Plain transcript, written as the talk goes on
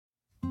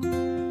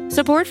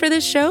Support for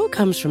this show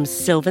comes from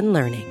Sylvan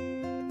Learning.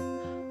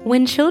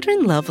 When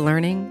children love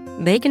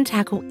learning, they can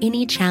tackle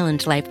any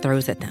challenge life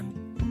throws at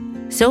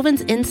them.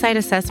 Sylvan's Insight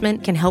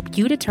Assessment can help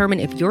you determine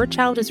if your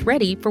child is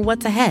ready for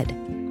what's ahead.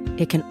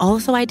 It can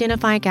also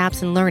identify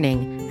gaps in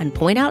learning and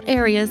point out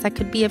areas that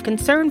could be of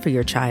concern for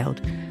your child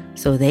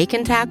so they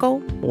can tackle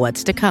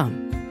what's to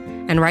come.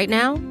 And right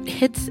now,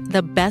 it's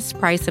the best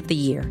price of the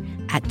year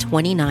at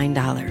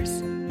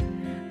 $29.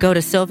 Go to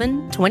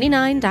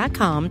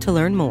sylvan29.com to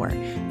learn more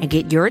and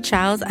get your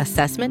child's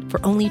assessment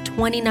for only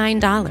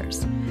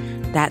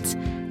 $29. That's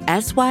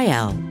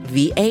SYLVAN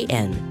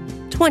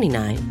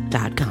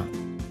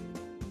 29.com.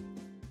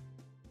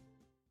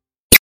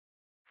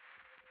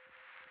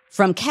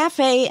 From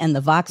Cafe and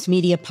the Vox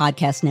Media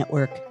Podcast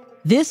Network,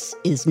 this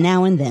is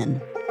Now and Then.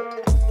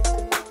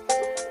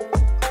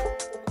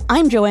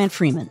 I'm Joanne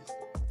Freeman.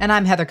 And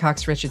I'm Heather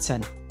Cox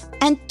Richardson.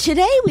 And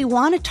today we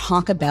want to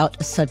talk about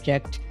a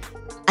subject,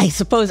 I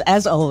suppose,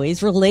 as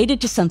always, related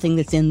to something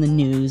that's in the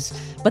news,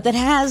 but that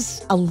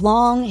has a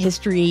long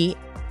history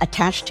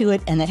attached to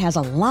it and that has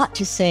a lot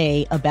to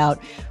say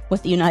about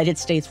what the United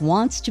States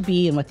wants to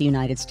be and what the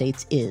United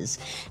States is.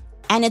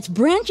 And it's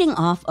branching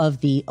off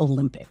of the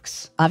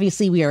Olympics.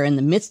 Obviously, we are in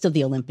the midst of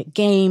the Olympic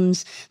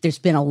Games. There's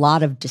been a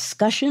lot of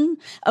discussion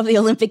of the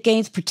Olympic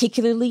Games,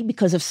 particularly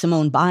because of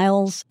Simone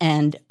Biles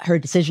and her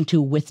decision to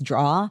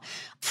withdraw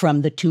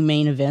from the two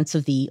main events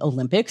of the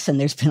Olympics. And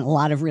there's been a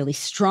lot of really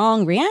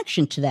strong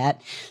reaction to that.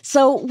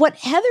 So what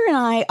Heather and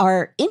I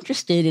are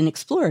interested in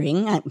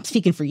exploring, I'm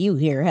speaking for you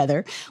here,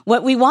 Heather,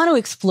 what we want to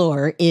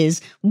explore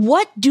is,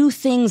 what do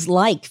things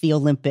like the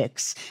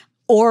Olympics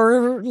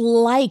or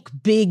like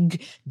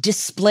big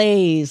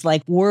displays,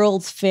 like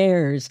World's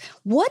Fairs,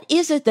 what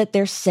is it that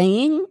they're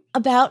saying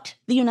about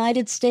the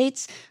United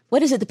States?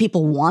 What is it that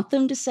people want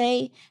them to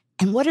say?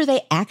 And what are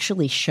they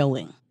actually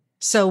showing?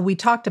 So we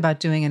talked about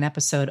doing an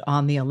episode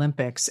on the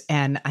Olympics,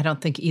 and I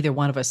don't think either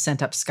one of us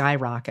sent up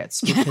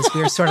skyrockets because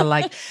we were sort of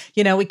like,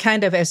 we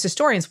kind of, as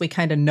historians, we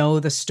kind of know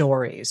the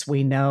stories.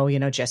 We know,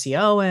 Jesse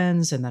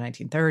Owens in the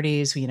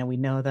 1930s. We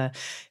know the,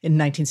 in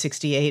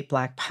 1968,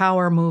 Black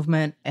Power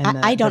movement. And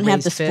I don't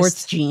have the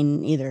sports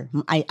gene either.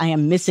 I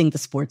am missing the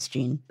sports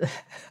gene.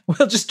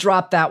 We'll just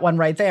drop that one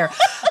right there.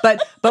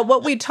 But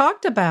what we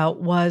talked about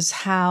was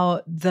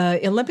how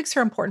the Olympics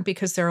are important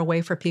because they're a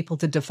way for people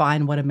to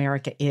define what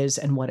America is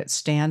and what it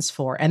stands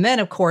for. And then,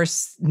 of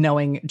course,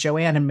 knowing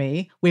Joanne and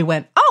me, we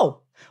went, oh,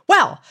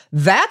 well,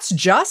 that's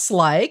just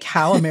like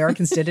how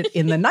Americans did it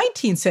in the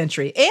 19th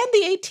century and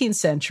the 18th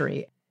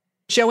century.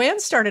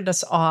 Joanne started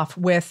us off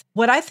with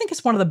what I think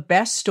is one of the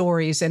best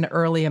stories in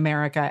early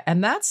America,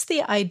 and that's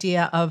the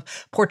idea of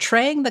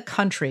portraying the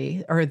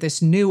country, or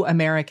this new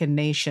American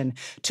nation,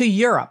 to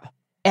Europe,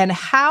 and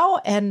how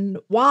and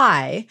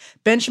why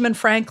Benjamin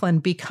Franklin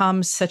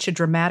becomes such a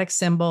dramatic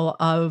symbol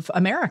of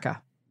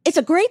America. It's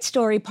a great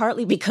story,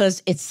 partly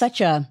because it's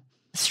such a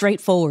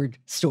straightforward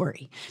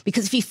story.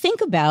 Because if you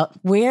think about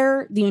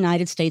where the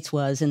United States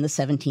was in the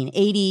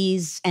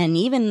 1780s and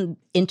even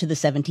into the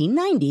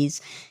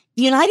 1790s,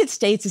 the United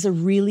States is a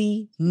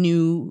really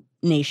new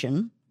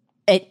nation.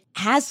 It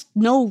has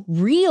no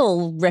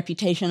real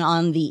reputation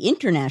on the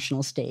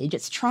international stage.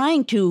 It's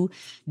trying to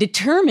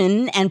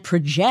determine and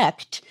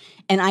project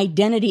an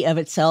identity of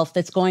itself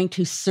that's going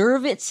to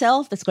serve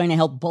itself, that's going to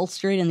help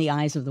bolster it in the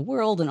eyes of the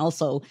world, and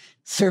also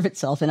serve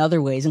itself in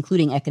other ways,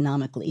 including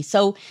economically.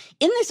 So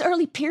in this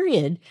early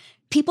period,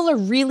 people are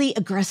really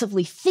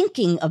aggressively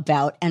thinking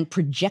about and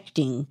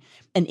projecting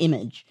an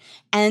image.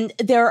 And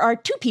there are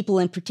two people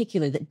in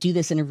particular that do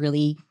this in a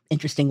really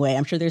interesting way.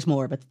 I'm sure there's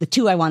more, but the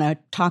two I want to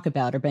talk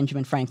about are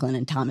Benjamin Franklin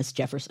and Thomas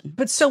Jefferson.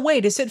 But so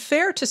wait, is it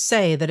fair to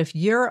say that if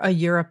you're a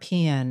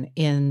European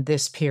in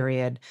this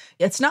period,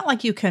 it's not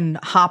like you can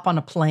hop on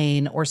a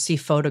plane or see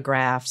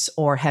photographs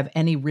or have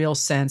any real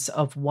sense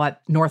of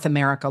what North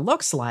America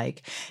looks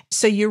like?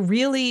 So you're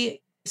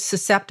really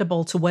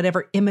susceptible to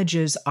whatever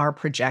images are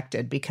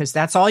projected, because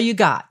that's all you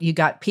got. You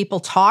got people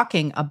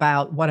talking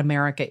about what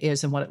America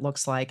is and what it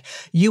looks like.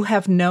 You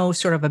have no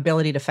sort of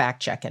ability to fact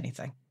check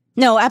anything.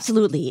 No,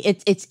 absolutely.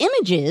 It's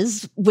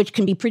images, which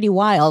can be pretty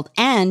wild,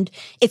 and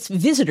it's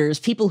visitors,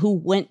 people who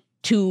went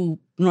to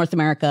North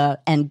America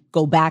and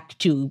go back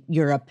to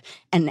Europe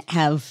and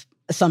have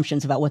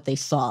assumptions about what they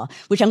saw,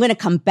 which I'm going to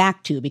come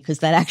back to because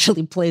that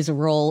actually plays a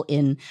role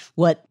in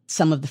what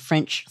some of the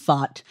French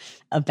thought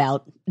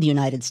about the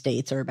United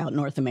States or about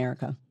North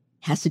America.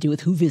 It has to do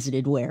with who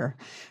visited where.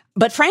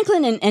 But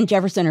Franklin and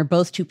Jefferson are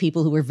both two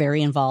people who were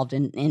very involved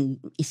in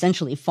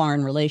essentially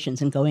foreign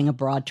relations and going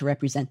abroad to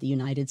represent the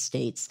United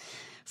States.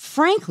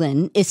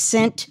 Franklin is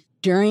sent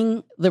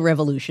during the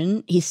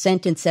Revolution. He's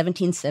sent in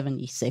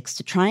 1776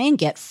 to try and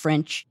get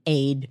French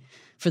aid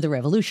for the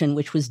Revolution,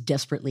 which was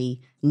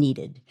desperately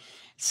needed.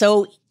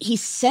 So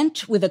he's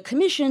sent with a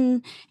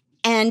commission,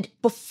 and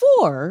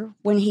before,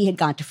 when he had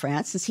gone to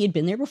France, since he had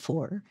been there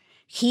before,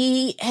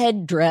 he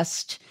had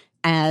dressed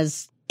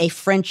as a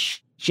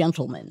French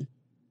gentleman.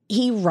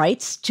 He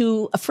writes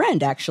to a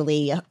friend,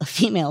 actually, a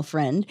female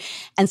friend,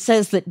 and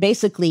says that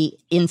basically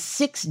in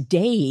 6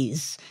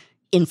 days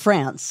in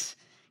France,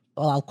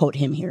 well, I'll quote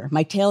him here.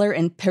 My tailor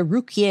and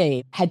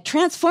perruquier had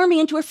transformed me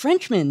into a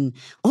Frenchman.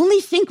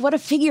 Only think what a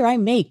figure I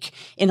make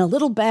in a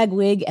little bag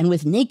wig and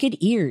with naked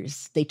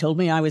ears. They told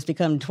me I was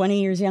become 20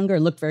 years younger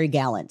and looked very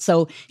gallant.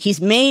 So he's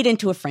made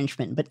into a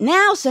Frenchman. But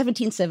now,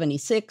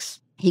 1776,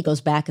 he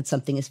goes back and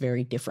something is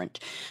very different.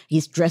 He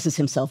dresses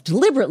himself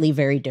deliberately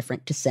very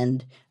different to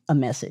send a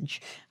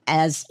message.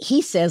 As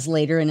he says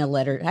later in a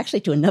letter,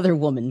 actually to another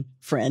woman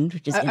friend,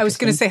 which is I was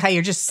going to say how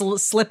you're just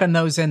slipping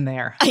those in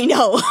there. I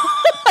know.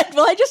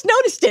 Well, I just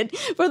noticed it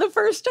for the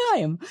first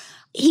time.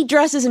 He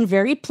dresses in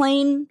very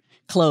plain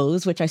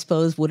clothes, which I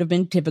suppose would have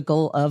been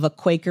typical of a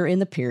Quaker in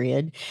the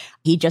period.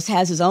 He just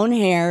has his own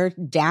hair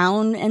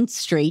down and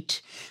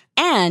straight,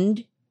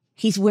 and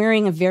he's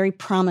wearing a very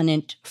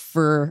prominent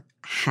fur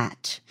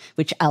hat,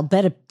 which I'll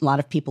bet a lot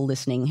of people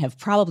listening have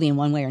probably in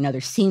one way or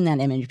another seen that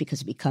image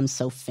because it becomes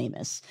so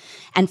famous.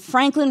 And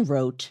Franklin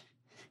wrote,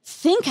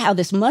 "Think how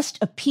this must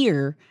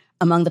appear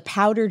among the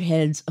powdered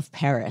heads of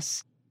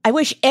Paris. I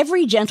wish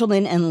every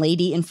gentleman and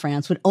lady in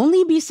France would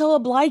only be so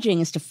obliging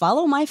as to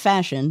follow my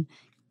fashion,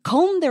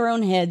 comb their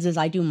own heads as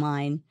I do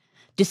mine,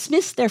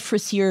 dismiss their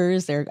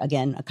friseurs," they're,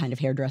 again, a kind of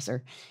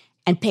hairdresser,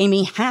 "and pay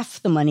me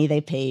half the money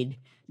they paid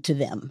to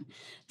them."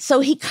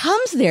 So he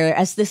comes there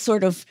as this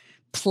sort of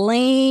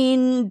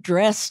plain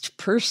dressed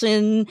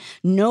person,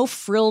 no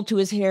frill to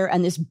his hair,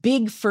 and this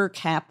big fur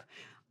cap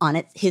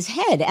on his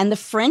head. And the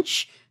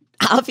French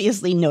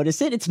obviously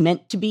notice it. It's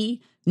meant to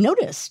be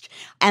noticed.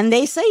 And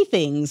they say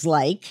things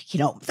like,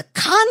 the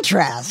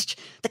contrast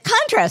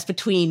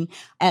between,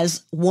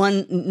 as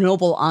one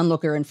noble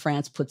onlooker in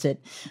France puts it,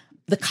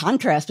 the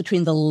contrast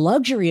between the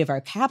luxury of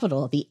our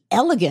capital, the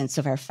elegance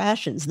of our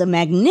fashions, the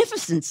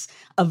magnificence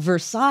of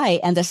Versailles,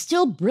 and the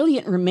still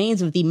brilliant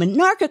remains of the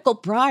monarchical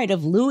pride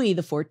of Louis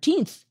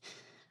XIV,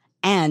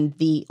 and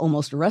the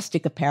almost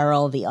rustic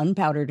apparel, the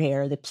unpowdered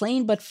hair, the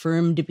plain but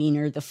firm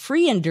demeanor, the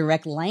free and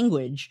direct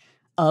language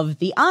of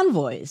the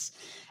envoys.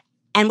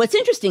 And what's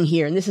interesting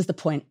here, and this is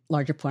the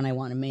larger point I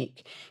want to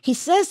make, he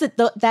says that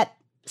that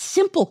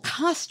simple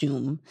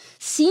costume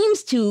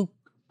seems to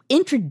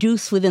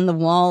introduce within the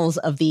walls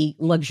of the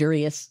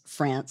luxurious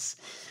France,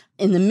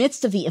 in the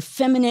midst of the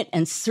effeminate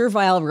and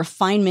servile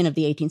refinement of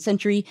the 18th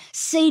century,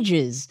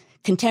 sages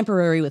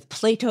contemporary with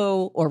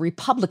Plato or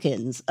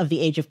republicans of the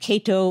age of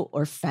Cato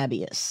or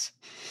Fabius.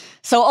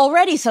 So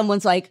already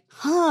someone's like,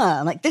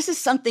 this is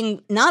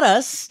something, not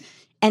us,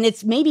 and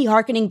it's maybe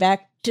hearkening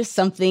back to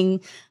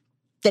something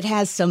that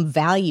has some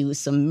value,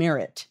 some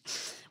merit.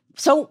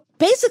 So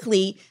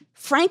basically,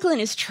 Franklin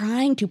is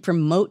trying to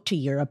promote to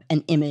Europe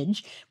an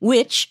image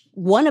which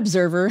one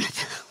observer,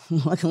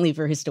 luckily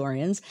for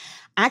historians,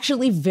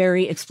 actually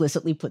very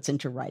explicitly puts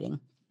into writing.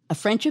 A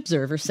French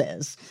observer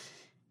says,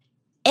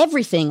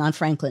 "Everything on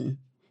Franklin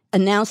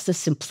announced the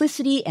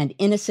simplicity and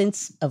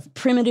innocence of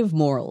primitive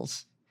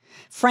morals.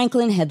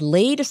 Franklin had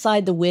laid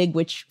aside the wig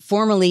which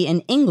formerly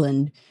in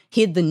England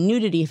hid the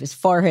nudity of his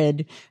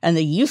forehead and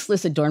the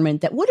useless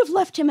adornment that would have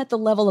left him at the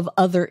level of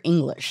other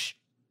English."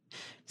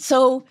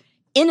 So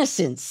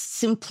innocence,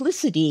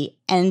 simplicity,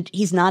 and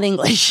he's not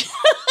English.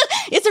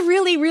 It's a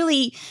really,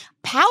 really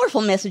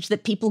powerful message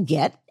that people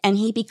get, and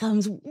he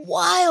becomes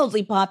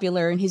wildly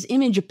popular, and his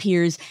image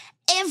appears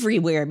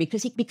everywhere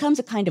because he becomes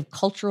a kind of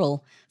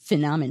cultural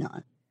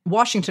phenomenon.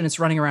 Washington is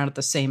running around at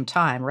the same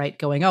time, right?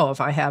 Going, if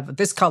I have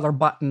this color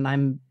button,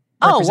 I'm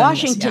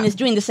Washington is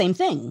doing the same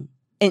thing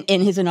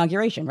in his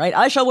inauguration, right?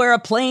 "I shall wear a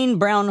plain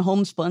brown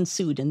homespun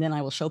suit, and then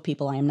I will show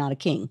people I am not a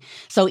king."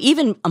 So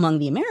even among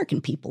the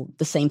American people,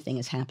 the same thing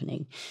is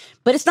happening.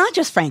 But it's not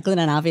just Franklin,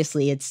 and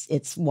obviously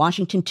it's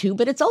Washington too,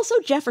 but it's also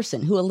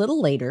Jefferson, who a little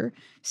later,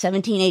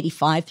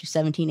 1785 through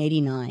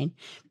 1789,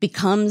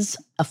 becomes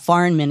a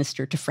foreign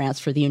minister to France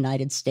for the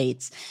United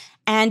States.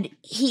 And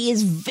he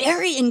is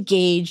very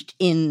engaged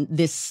in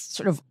this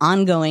sort of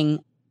ongoing,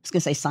 I was going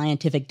to say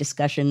scientific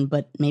discussion,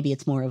 but maybe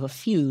it's more of a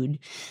feud,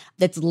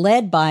 that's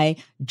led by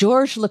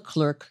Georges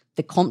Leclerc,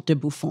 the Comte de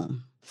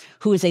Buffon,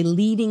 who is a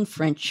leading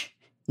French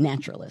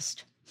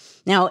naturalist.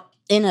 Now,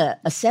 in a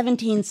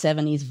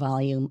 1770s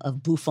volume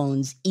of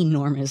Buffon's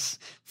enormous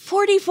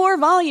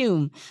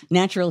 44-volume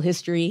natural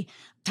history,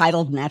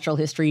 titled Natural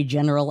History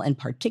General and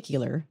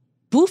Particular,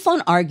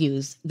 Buffon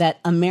argues that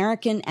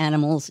American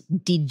animals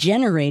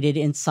degenerated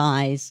in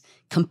size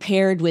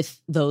compared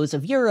with those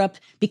of Europe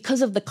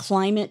because of the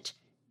climate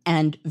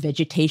and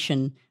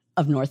vegetation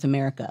of North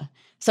America.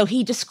 So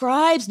he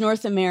describes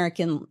North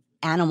American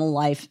animal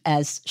life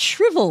as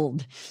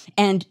shriveled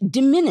and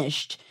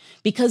diminished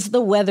because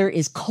the weather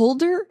is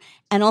colder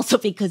and also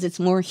because it's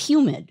more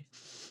humid.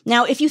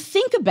 Now, if you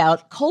think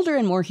about colder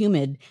and more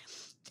humid,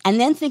 and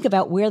then think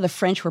about where the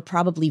French were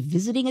probably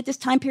visiting at this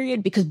time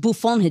period, because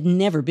Buffon had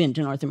never been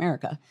to North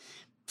America.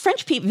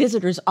 French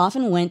visitors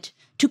often went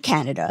to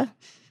Canada,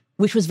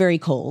 which was very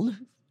cold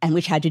and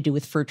which had to do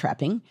with fur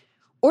trapping,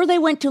 or they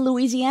went to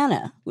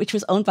Louisiana, which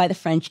was owned by the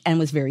French and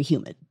was very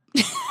humid.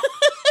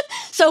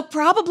 So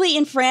probably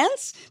in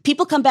France,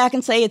 people come back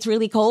and say it's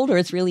really cold or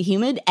it's really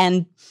humid,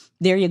 and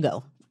there you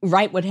go.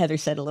 Right what Heather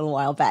said a little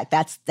while back.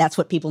 That's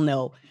what people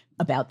know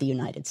about the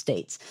United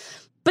States.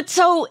 But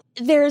so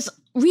there's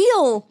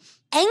real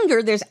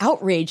anger, there's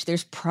outrage,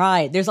 there's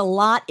pride. There's a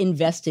lot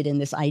invested in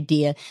this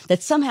idea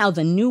that somehow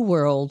the new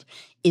world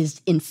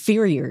is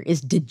inferior, is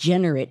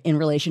degenerate in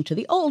relation to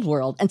the old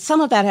world. And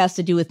some of that has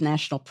to do with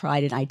national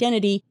pride and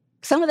identity.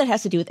 Some of that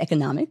has to do with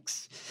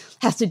economics,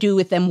 has to do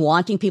with them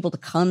wanting people to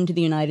come to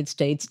the United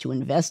States, to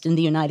invest in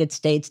the United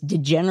States.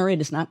 Degenerate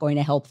is not going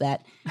to help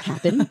that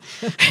happen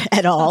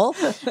at all.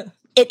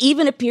 It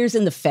even appears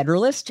in the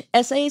Federalist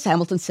essays.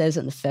 Hamilton says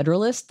in the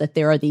Federalist that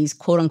there are these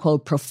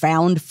quote-unquote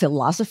profound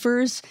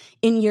philosophers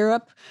in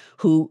Europe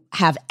who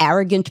have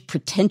arrogant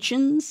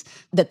pretensions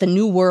that the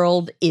New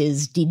World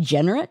is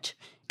degenerate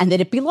and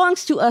that it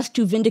belongs to us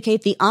to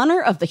vindicate the honor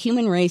of the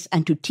human race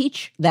and to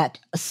teach that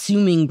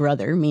assuming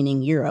brother,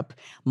 meaning Europe,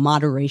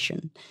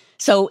 moderation.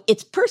 So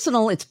it's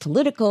personal, it's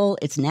political,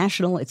 it's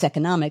national, it's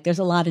economic. There's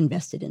a lot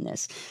invested in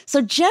this.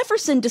 So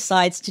Jefferson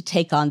decides to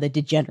take on the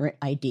degenerate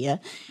idea.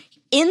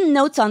 In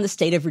Notes on the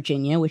State of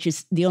Virginia, which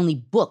is the only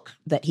book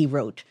that he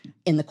wrote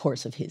in the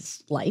course of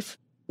his life,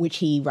 which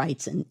he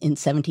writes in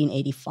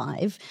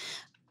 1785,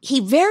 he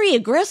very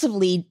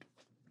aggressively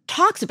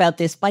talks about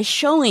this by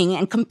showing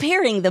and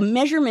comparing the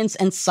measurements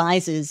and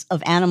sizes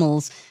of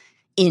animals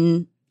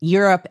in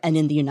Europe and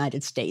in the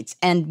United States.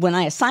 And when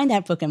I assign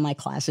that book in my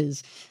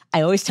classes,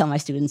 I always tell my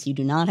students, you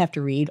do not have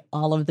to read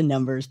all of the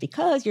numbers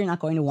because you're not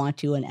going to want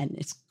to, and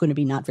it's going to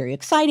be not very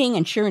exciting.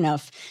 And sure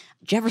enough,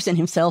 Jefferson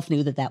himself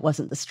knew that that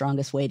wasn't the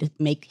strongest way to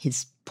make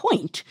his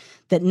point,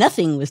 that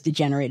nothing was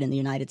degenerate in the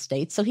United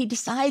States. So he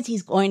decides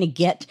he's going to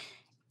get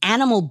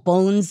animal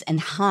bones and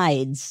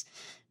hides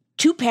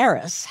to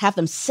Paris, have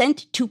them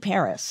sent to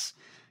Paris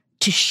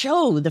to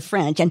show the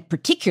French, and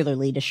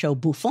particularly to show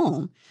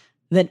Buffon,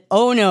 that,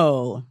 oh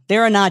no,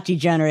 there are not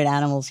degenerate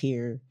animals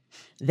here.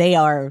 They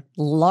are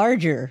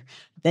larger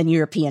than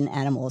European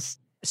animals.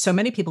 So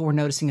many people were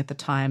noticing at the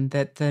time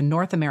that the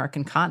North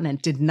American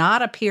continent did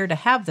not appear to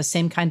have the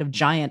same kind of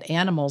giant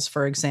animals,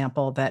 for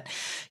example, that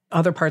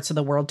other parts of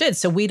the world did.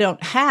 So we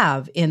don't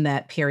have in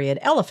that period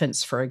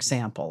elephants, for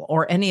example,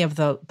 or any of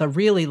the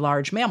really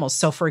large mammals.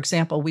 So, for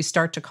example, we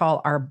start to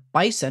call our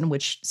bison,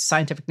 which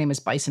scientific name is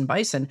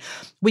bison,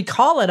 we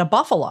call it a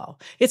buffalo.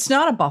 It's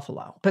not a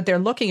buffalo, but they're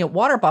looking at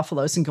water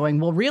buffaloes and going,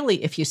 well,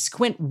 really, if you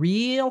squint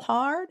real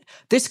hard,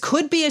 this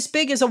could be as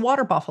big as a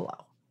water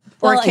buffalo.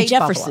 Well, and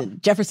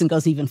Jefferson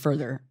goes even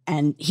further,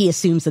 and he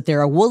assumes that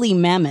there are woolly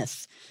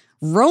mammoths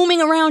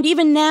roaming around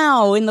even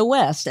now in the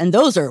West, and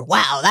those are,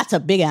 wow, that's a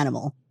big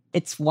animal.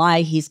 It's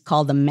why he's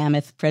called the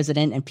Mammoth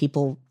President, and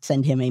people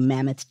send him a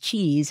mammoth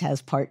cheese,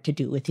 has part to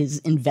do with his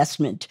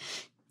investment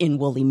in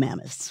woolly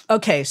mammoths.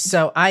 Okay,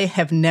 so I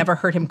have never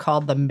heard him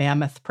called the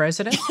Mammoth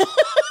President.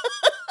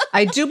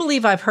 I do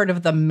believe I've heard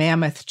of the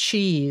mammoth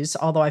cheese,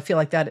 although I feel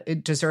like that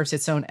it deserves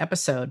its own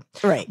episode.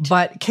 Right.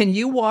 But can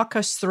you walk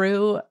us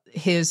through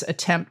his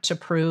attempt to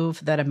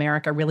prove that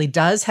America really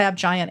does have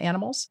giant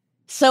animals?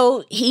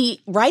 So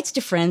he writes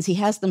to friends, he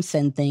has them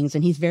send things,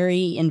 and he's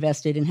very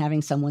invested in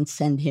having someone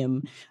send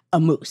him a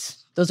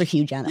moose. Those are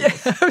huge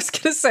animals. Yeah, I was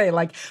going to say,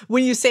 like,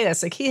 when you say that,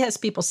 it's like he has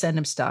people send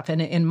him stuff. And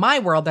in my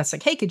world, that's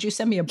like, hey, could you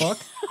send me a book?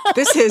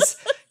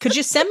 Could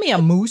you send me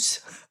a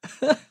moose?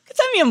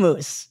 Send me a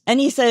moose. And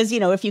he says,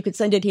 if you could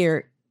send it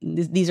here,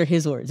 these are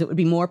his words, it would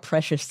be more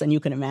precious than you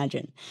can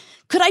imagine.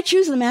 Could I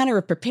choose the manner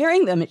of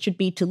preparing them? It should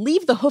be to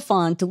leave the hoof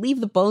on, to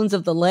leave the bones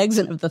of the legs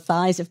and of the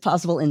thighs, if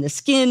possible, in the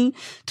skin,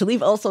 to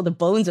leave also the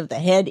bones of the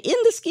head in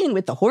the skin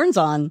with the horns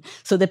on,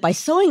 so that by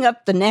sewing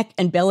up the neck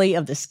and belly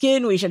of the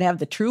skin, we should have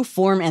the true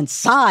form and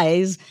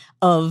size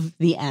of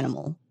the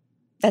animal.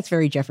 That's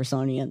very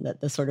Jeffersonian,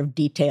 the sort of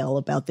detail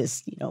about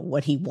this,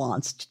 what he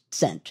wants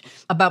sent.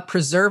 About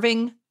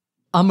preserving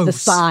a moose. The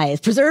size,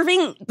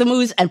 preserving the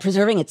moose and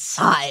preserving its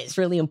size,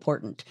 really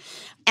important.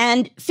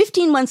 And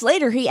 15 months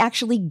later, he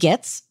actually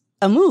gets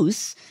a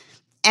moose,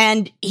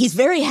 and he's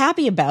very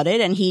happy about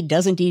it, and he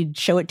does indeed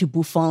show it to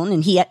Buffon,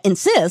 and he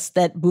insists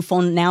that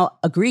Buffon now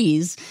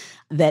agrees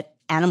that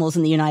animals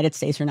in the United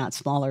States are not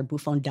smaller.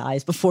 Buffon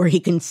dies before he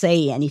can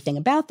say anything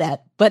about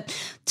that. But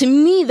to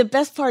me, the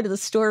best part of the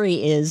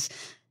story is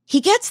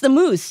he gets the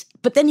moose,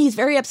 but then he's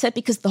very upset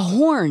because the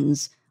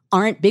horns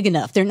aren't big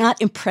enough. They're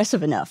not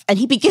impressive enough. And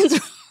he begins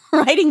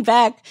writing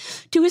back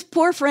to his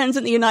poor friends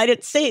in the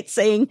United States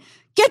saying,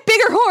 get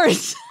bigger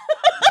horns.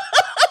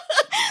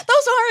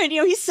 Those aren't,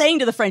 he's saying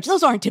to the French,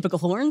 those aren't typical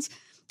horns.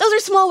 Those are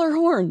smaller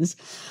horns.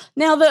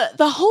 Now,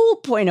 the whole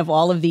point of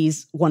all of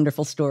these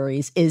wonderful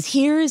stories is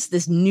here's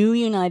this new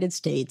United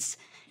States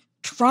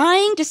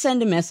trying to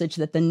send a message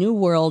that the new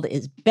world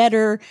is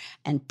better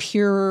and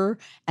purer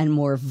and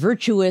more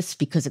virtuous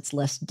because it's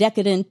less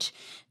decadent,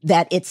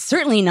 that it's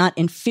certainly not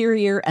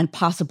inferior and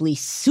possibly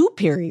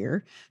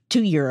superior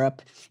to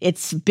Europe.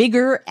 It's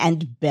bigger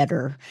and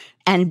better.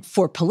 And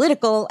for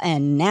political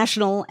and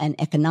national and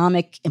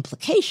economic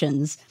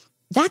implications,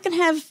 that can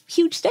have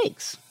huge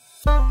stakes.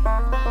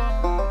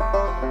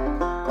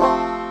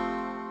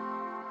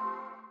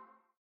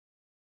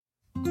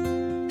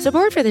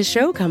 Support for this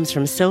show comes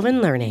from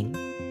Sylvan Learning.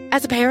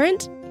 As a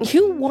parent,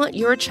 you want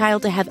your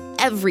child to have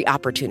every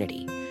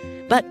opportunity,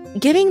 But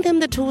giving them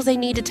the tools they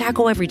need to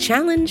tackle every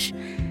challenge,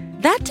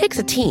 that takes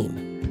a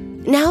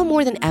team. Now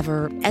more than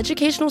ever,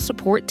 educational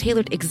support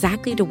tailored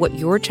exactly to what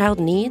your child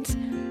needs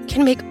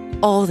can make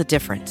all the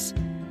difference.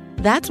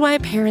 That's why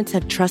parents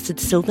have trusted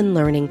Sylvan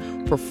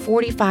Learning for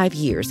 45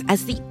 years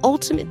as the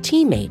ultimate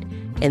teammate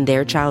in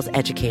their child's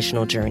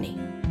educational journey,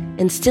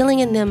 instilling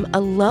in them a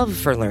love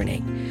for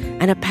learning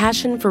and a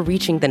passion for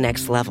reaching the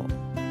next level.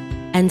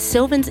 And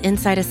Sylvan's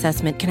Insight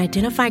Assessment can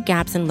identify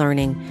gaps in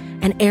learning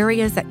and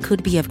areas that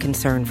could be of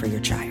concern for your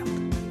child.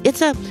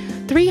 It's a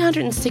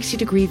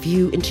 360-degree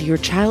view into your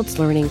child's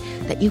learning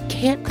that you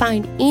can't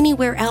find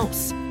anywhere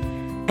else,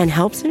 and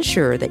helps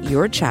ensure that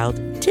your child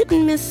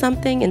didn't miss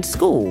something in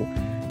school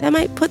that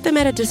might put them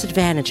at a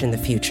disadvantage in the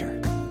future.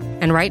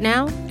 And right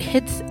now,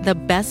 it's the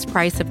best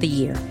price of the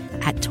year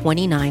at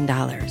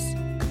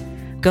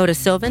 $29. Go to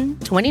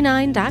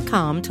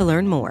sylvan29.com to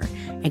learn more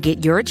and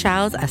get your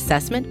child's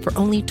assessment for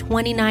only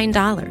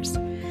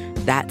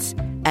 $29. That's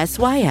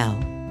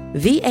SYLVAN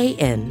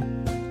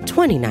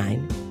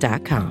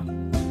 29.com.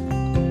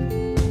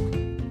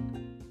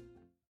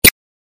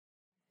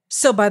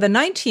 So by the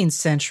 19th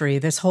century,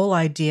 this whole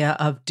idea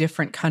of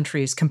different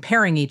countries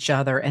comparing each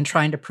other and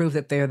trying to prove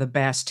that they're the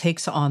best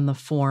takes on the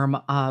form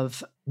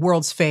of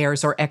World's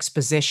Fairs, or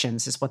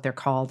expositions is what they're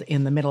called,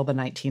 in the middle of the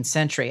 19th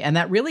century. And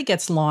that really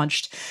gets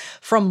launched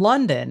from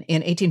London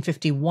in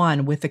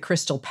 1851 with the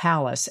Crystal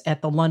Palace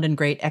at the London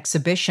Great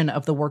Exhibition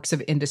of the Works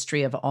of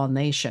Industry of All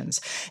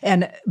Nations.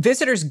 And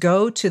visitors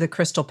go to the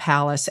Crystal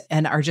Palace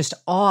and are just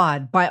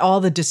awed by all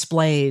the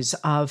displays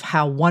of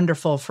how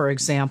wonderful, for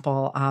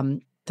example,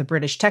 the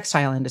British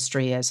textile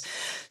industry is.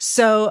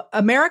 So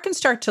Americans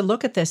start to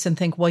look at this and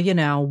think, well, you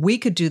know, we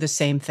could do the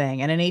same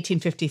thing. And in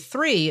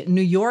 1853,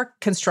 New York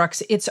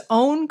constructs its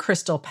own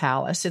Crystal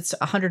Palace. It's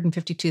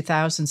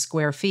 152,000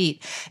 square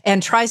feet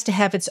and tries to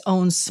have its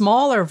own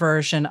smaller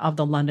version of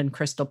the London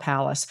Crystal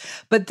Palace.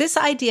 But this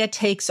idea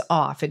takes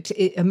off.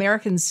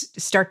 Americans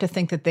start to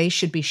think that they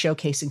should be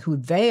showcasing who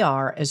they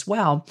are as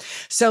well.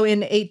 So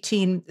in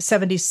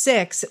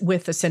 1876,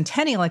 with the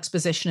Centennial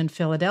Exposition in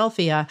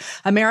Philadelphia,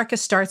 America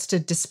starts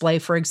to display,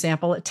 for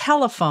example,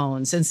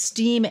 telephones and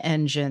steam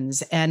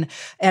engines and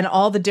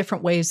all the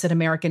different ways that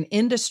American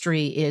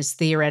industry is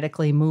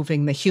theoretically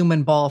moving the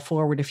human ball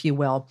forward, if you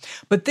will.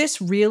 But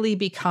this really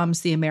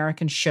becomes the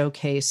American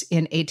showcase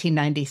in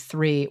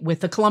 1893 with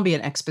the Columbian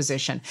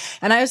Exposition.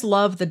 And I always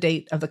love the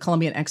date of the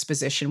Columbian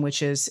Exposition,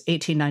 which is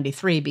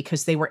 1893,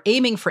 because they were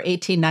aiming for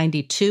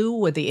 1892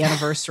 with the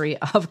anniversary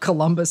of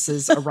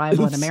Columbus's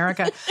arrival in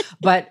America.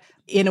 But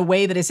in a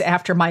way that is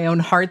after my own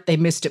heart, they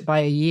missed it by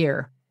a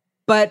year.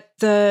 But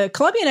the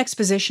Columbian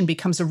Exposition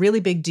becomes a really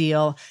big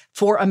deal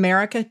for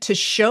America to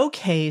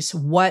showcase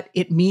what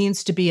it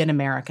means to be an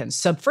American.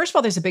 So first of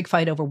all, there's a big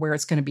fight over where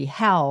it's going to be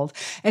held.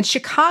 And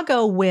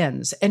Chicago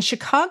wins. And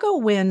Chicago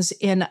wins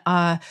in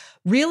a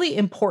really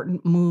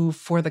important move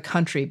for the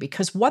country,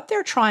 because what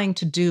they're trying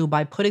to do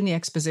by putting the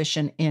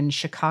exposition in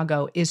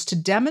Chicago is to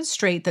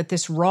demonstrate that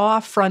this raw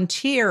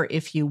frontier,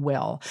 if you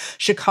will,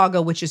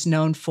 Chicago, which is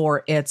known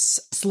for its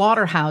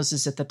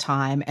slaughterhouses at the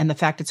time and the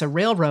fact it's a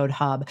railroad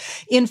hub,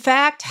 in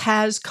fact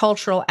has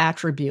cultural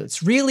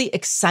attributes, really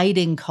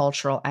exciting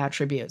cultural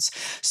attributes.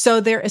 So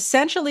they're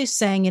essentially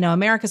saying, you know,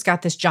 America's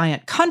got this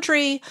giant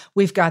country,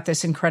 we've got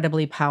this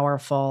incredibly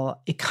powerful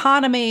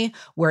economy,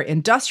 we're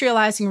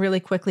industrializing really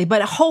quickly,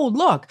 but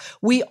look,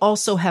 we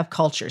also have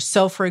cultures.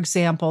 So, for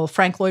example,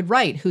 Frank Lloyd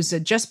Wright, who's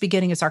just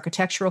beginning his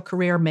architectural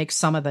career, makes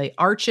some of the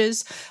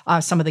arches,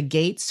 some of the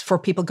gates for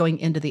people going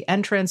into the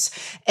entrance.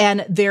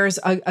 And there's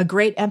a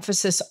great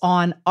emphasis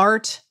on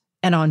art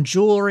and on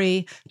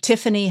jewelry.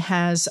 Tiffany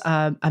has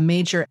a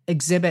major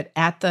exhibit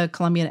at the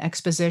Columbian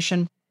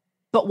Exposition.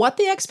 But what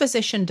the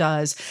exposition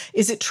does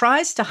is it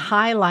tries to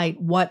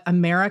highlight what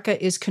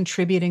America is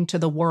contributing to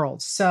the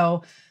world.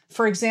 So,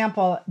 for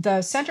example,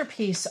 the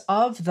centerpiece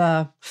of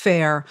the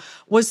fair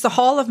was the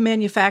Hall of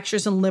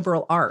Manufactures and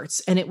Liberal Arts,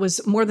 and it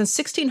was more than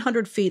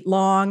 1,600 feet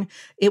long.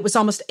 It was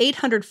almost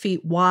 800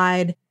 feet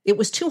wide. It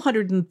was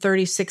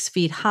 236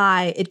 feet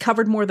high. It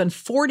covered more than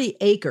 40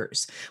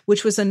 acres,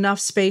 which was enough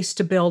space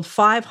to build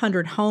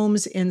 500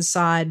 homes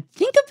inside.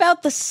 Think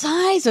about the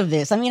size of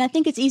this. I mean, I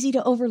think it's easy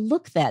to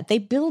overlook that. They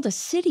build a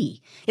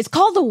city. It's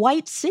called the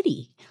White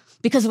City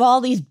because of all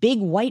these big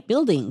white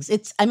buildings.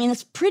 It's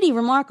pretty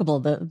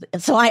remarkable.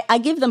 So I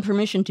give them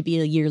permission to be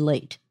a year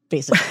late,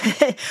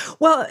 basically.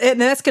 Well,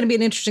 and that's going to be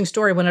an interesting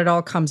story when it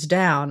all comes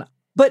down.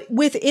 But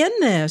within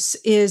this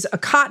is a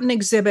cotton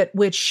exhibit,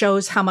 which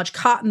shows how much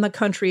cotton the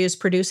country is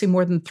producing,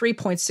 more than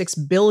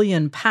 3.6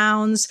 billion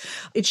pounds.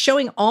 It's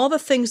showing all the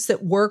things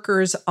that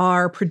workers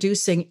are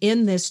producing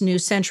in this new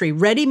century.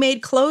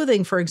 Ready-made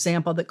clothing, for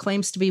example, that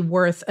claims to be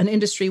worth an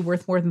industry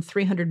worth more than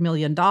 $300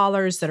 million,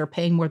 that are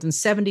paying more than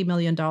 $70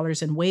 million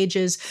in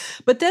wages.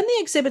 But then the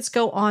exhibits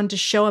go on to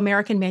show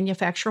American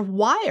manufacture of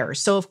wire.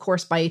 So, of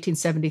course, by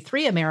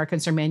 1873,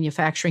 Americans are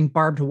manufacturing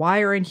barbed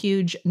wire in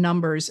huge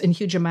numbers, in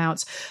huge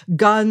amounts.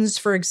 guns,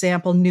 for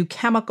example, new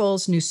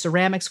chemicals, new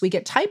ceramics. We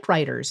get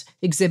typewriters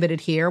exhibited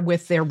here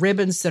with their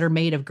ribbons that are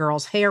made of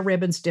girls' hair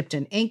ribbons dipped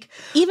in ink.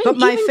 Even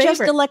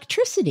just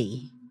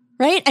electricity.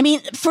 Right? I mean,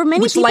 for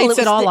many Which people, lights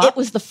it all up. It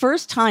was the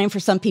first time for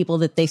some people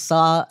that they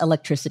saw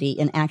electricity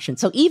in action.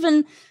 So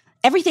even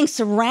everything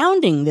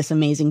surrounding this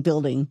amazing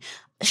building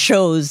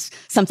shows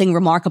something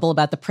remarkable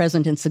about the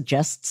present and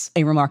suggests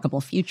a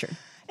remarkable future.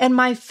 And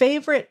my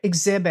favorite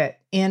exhibit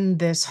in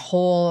this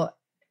whole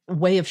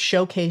way of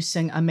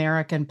showcasing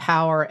American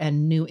power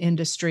and new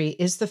industry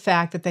is the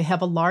fact that they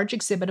have a large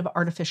exhibit of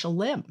artificial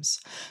limbs.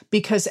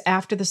 Because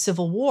after the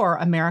Civil War,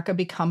 America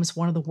becomes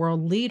one of the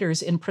world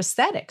leaders in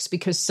prosthetics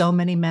because so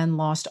many men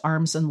lost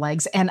arms and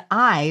legs and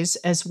eyes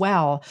as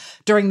well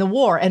during the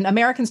war. And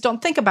Americans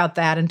don't think about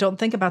that and don't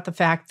think about the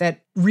fact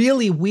that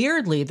really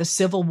weirdly, the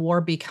Civil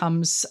War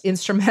becomes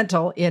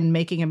instrumental in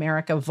making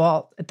America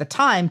vault at the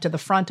time to the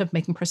front of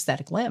making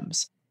prosthetic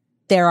limbs.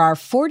 There are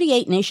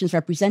 48 nations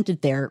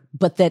represented there,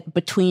 but that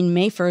between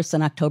May 1st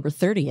and October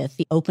 30th,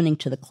 the opening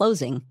to the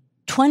closing,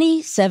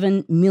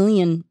 27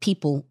 million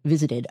people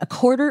visited. A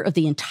quarter of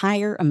the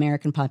entire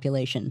American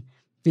population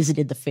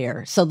visited the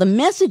fair. So the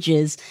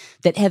messages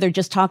that Heather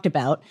just talked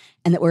about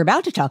and that we're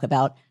about to talk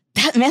about,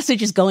 that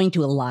message is going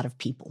to a lot of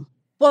people.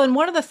 Well, and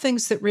one of the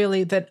things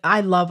that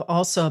I love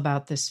also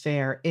about this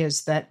fair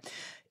is that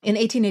in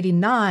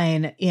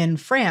 1889 in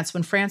France,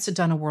 when France had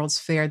done a World's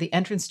Fair, the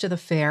entrance to the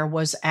fair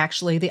was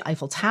actually the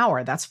Eiffel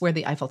Tower. That's where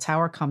the Eiffel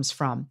Tower comes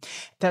from.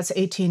 That's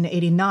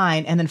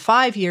 1889. And then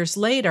 5 years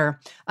later,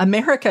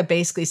 America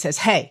basically says,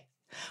 hey,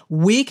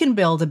 we can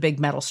build a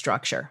big metal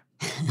structure,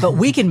 but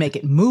we can make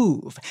it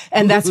move.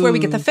 And that's where we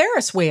get the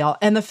Ferris wheel.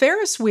 And the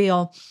Ferris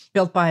wheel,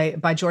 built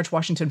by George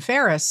Washington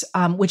Ferris,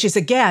 which is,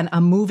 again, a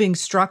moving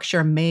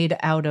structure made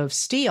out of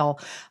steel.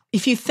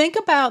 If you think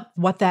about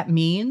what that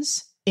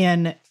means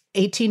in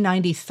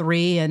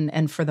 1893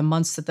 and for the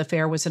months that the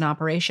fair was in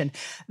operation,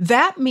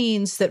 that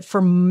means that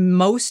for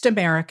most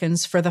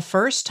Americans, for the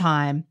first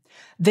time,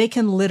 they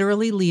can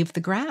literally leave the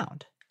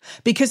ground.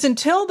 Because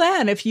until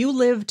then, if you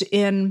lived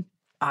in,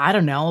 I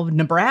don't know,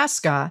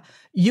 Nebraska,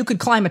 you could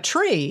climb a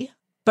tree,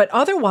 but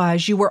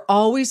otherwise you were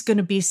always going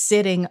to be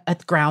sitting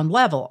at ground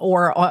level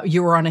or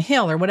you were on a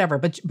hill or whatever,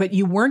 but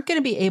you weren't going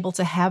to be able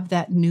to have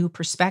that new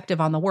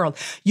perspective on the world.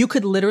 You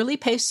could literally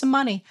pay some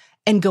money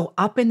and go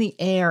up in the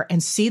air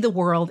and see the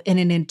world in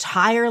an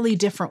entirely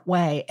different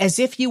way, as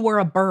if you were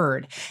a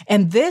bird.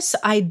 And this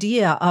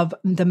idea of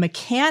the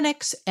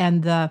mechanics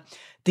and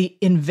the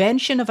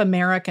invention of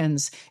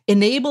Americans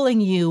enabling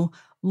you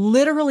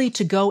literally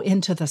to go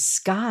into the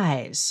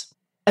skies,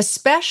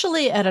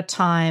 especially at a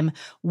time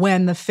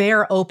when the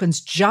fair opens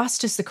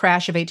just as the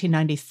crash of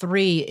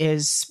 1893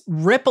 is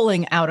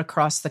rippling out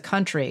across the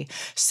country,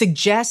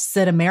 suggests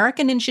that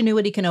American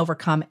ingenuity can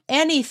overcome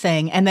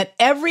anything and that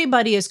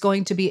everybody is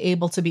going to be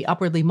able to be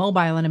upwardly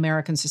mobile in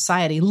American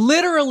society,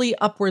 literally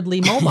upwardly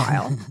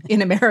mobile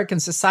in American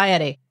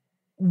society.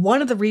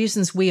 One of the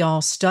reasons we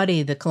all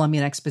study the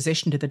Columbian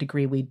Exposition to the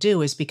degree we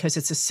do is because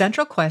it's a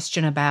central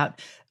question about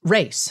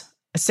race,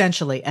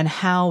 essentially, and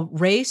how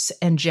race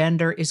and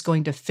gender is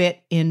going to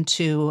fit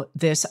into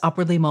this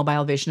upwardly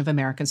mobile vision of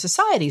American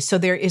society. So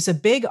there is a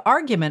big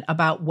argument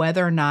about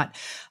whether or not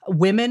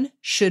women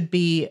should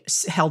be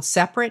held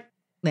separate.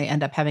 They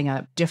end up having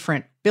a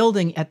different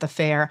building at the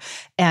fair.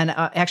 And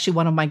actually,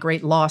 one of my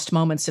great lost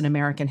moments in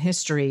American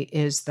history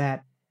is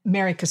that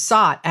Mary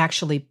Cassatt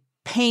actually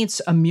paints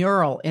a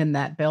mural in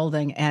that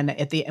building. And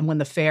when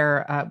the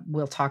fair,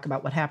 we'll talk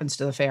about what happens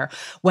to the fair.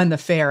 When the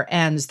fair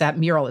ends, that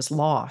mural is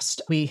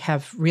lost. We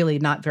have really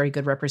not very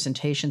good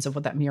representations of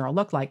what that mural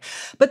looked like.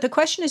 But the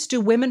question is, do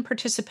women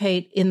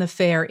participate in the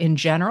fair in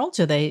general?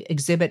 Do they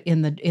exhibit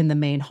in the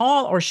main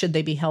hall, or should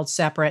they be held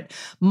separate?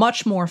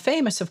 Much more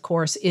famous, of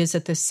course, is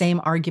that the same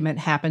argument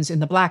happens in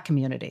the Black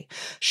community.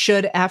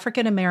 Should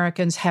African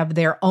Americans have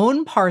their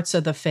own parts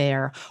of the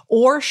fair,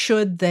 or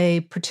should they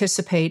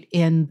participate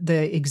in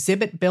the exhibit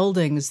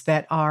buildings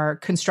that are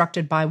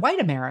constructed by white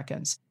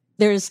Americans?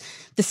 There's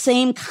the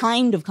same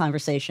kind of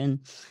conversation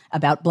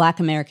about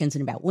Black Americans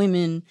and about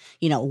women.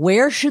 You know,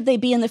 where should they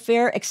be in the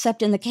fair?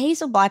 Except in the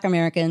case of Black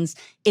Americans,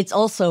 it's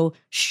also,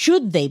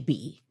 should they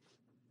be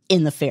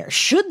in the fair?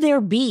 Should there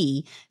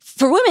be,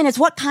 for women, it's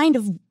what kind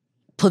of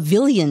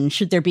pavilion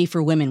should there be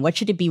for women? What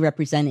should it be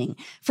representing?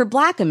 For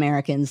Black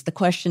Americans, the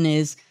question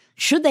is,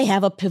 should they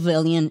have a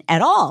pavilion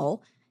at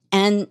all?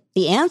 And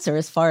the answer,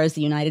 as far as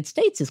the United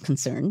States is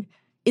concerned,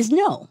 is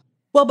no.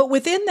 Well, but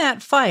within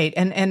that fight,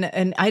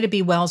 and Ida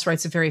B. Wells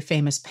writes a very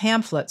famous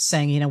pamphlet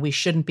saying, we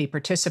shouldn't be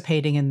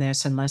participating in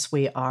this unless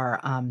we are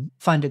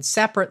funded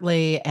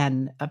separately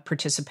and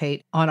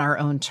participate on our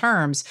own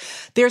terms.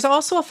 There's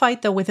also a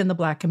fight, though, within the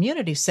Black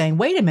community saying,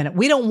 wait a minute,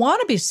 we don't want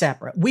to be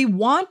separate. We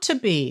want to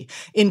be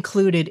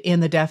included in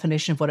the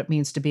definition of what it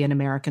means to be an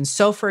American.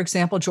 So, for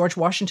example, George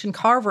Washington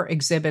Carver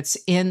exhibits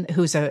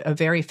who's a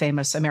very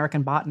famous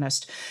American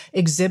botanist,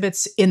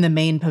 exhibits in the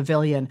main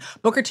pavilion.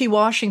 Booker T.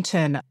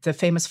 Washington, the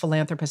famous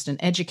philanthropist and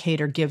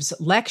educator, gives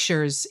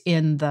lectures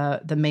in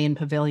the main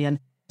pavilion.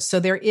 So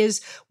there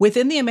is,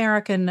 within the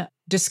American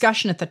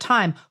discussion at the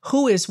time,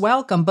 who is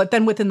welcome. But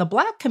then within the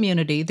Black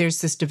community,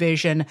 there's this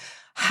division.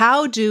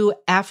 How do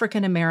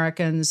African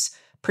Americans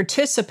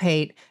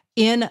participate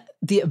in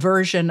the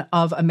version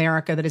of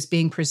America that is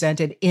being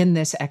presented in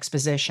this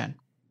exposition?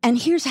 And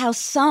here's how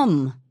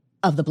some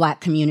of the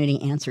Black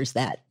community answers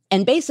that.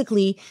 And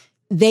basically,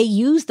 they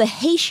use the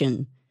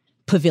Haitian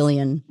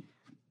pavilion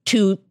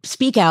to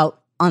speak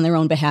out on their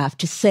own behalf,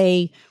 to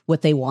say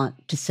what they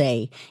want to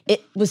say.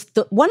 It was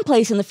the one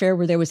place in the fair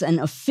where there was an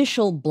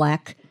official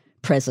Black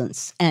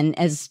presence. And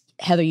as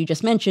Heather, you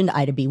just mentioned,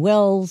 Ida B.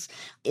 Wells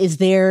is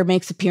there,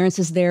 makes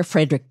appearances there.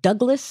 Frederick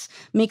Douglass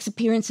makes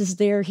appearances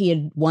there. He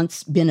had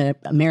once been an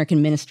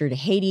American minister to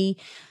Haiti.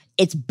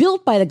 It's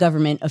built by the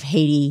government of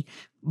Haiti,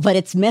 but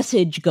its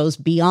message goes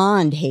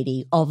beyond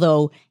Haiti,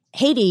 although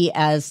Haiti,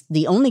 as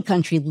the only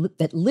country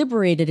that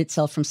liberated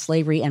itself from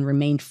slavery and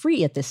remained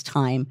free at this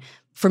time,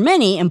 for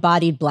many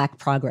embodied Black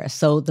progress.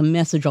 So the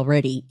message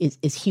already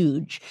is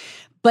huge.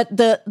 But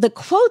the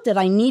quote that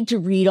I need to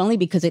read, only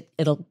because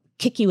it'll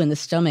kick you in the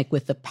stomach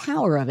with the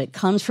power of it,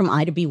 comes from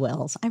Ida B.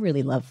 Wells. I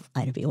really love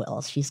Ida B.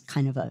 Wells. She's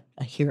kind of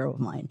a hero of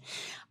mine.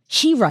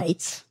 She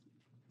writes,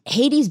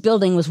 Haiti's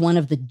building was one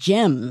of the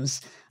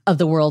gems of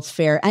the World's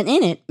Fair, and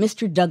in it,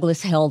 Mr.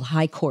 Douglass held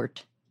high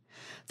court.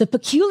 The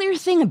peculiar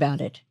thing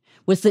about it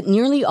was that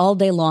nearly all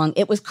day long,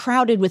 it was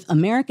crowded with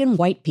American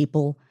white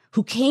people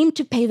who came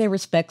to pay their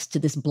respects to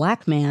this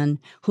Black man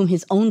whom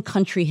his own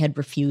country had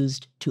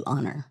refused to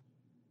honor.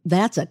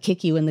 That's a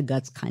kick you in the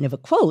guts kind of a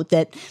quote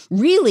that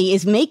really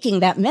is making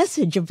that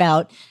message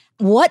about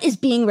what is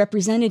being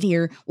represented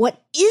here,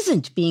 what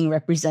isn't being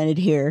represented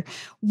here,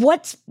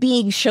 what's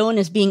being shown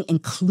as being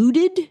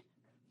included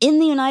in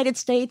the United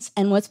States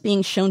and what's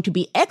being shown to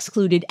be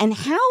excluded, and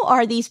how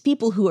are these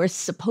people who are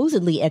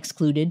supposedly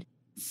excluded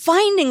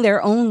finding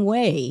their own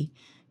way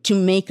to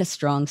make a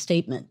strong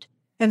statement.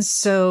 And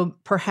so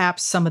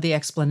perhaps some of the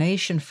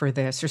explanation for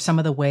this, or some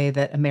of the way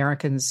that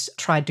Americans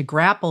tried to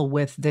grapple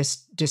with this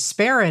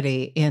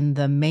disparity in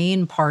the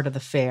main part of the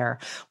fair,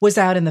 was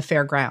out in the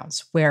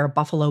fairgrounds, where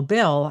Buffalo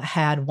Bill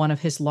had one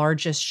of his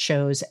largest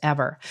shows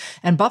ever.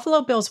 And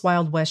Buffalo Bill's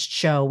Wild West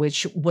show,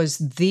 which was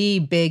the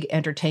big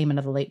entertainment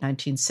of the late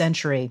 19th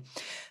century,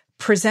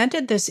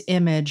 presented this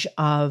image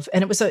of,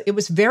 and it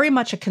was very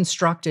much a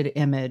constructed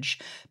image,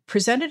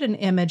 presented an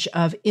image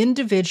of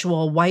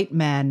individual white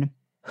men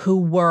who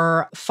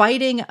were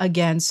fighting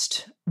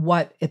against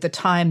what at the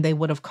time they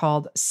would have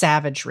called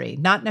savagery,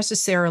 not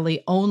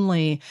necessarily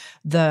only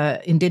the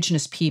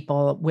indigenous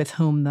people with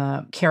whom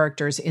the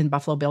characters in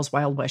Buffalo Bill's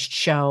Wild West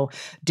show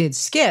did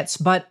skits,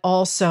 but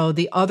also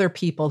the other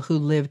people who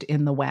lived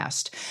in the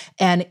West.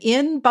 And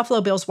in Buffalo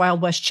Bill's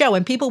Wild West show,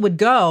 and people would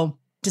go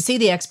to see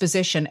the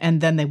exposition, and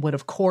then they would,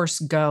 of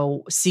course,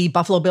 go see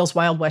Buffalo Bill's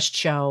Wild West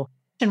show.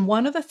 And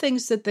one of the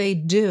things that they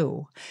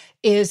do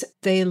is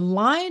they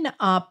line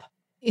up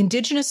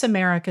Indigenous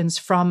Americans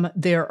from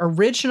their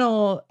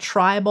original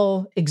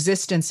tribal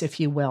existence, if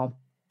you will,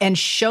 and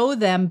show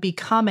them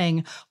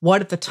becoming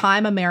what at the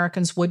time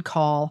Americans would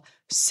call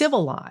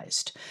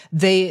civilized.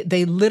 They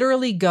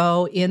literally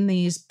go in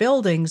these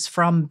buildings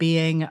from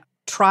being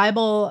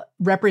tribal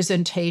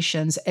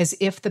representations as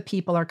if the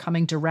people are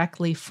coming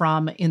directly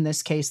from, in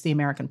this case, the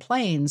American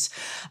plains,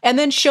 and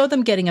then show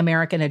them getting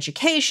American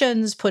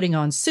educations, putting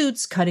on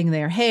suits, cutting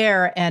their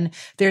hair. And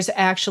there's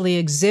actually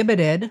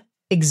exhibited,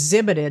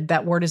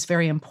 that word is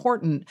very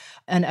important,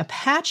 an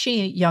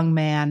Apache young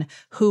man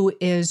who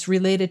is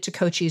related to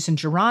Cochise and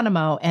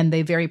Geronimo, and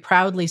they very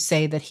proudly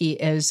say that he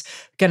is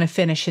going to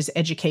finish his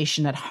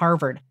education at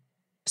Harvard.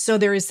 So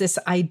there is this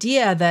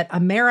idea that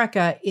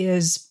America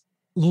is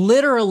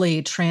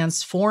literally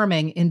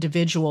transforming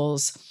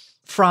individuals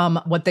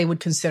from what they would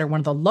consider one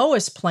of the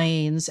lowest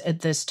planes at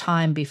this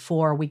time,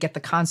 before we get the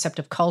concept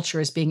of culture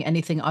as being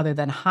anything other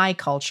than high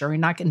culture. We're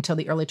not until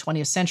the early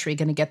 20th century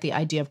going to get the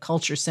idea of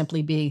culture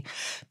simply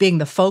being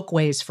the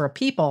folkways for a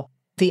people.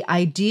 The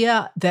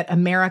idea that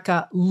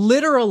America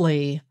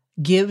literally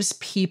gives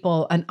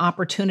people an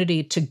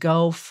opportunity to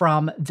go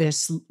from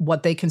this,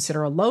 what they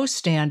consider a low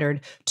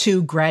standard,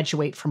 to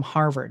graduate from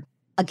Harvard.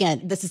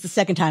 Again, this is the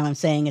second time I'm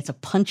saying it's a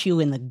punch you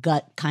in the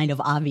gut kind of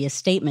obvious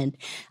statement.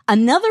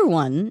 Another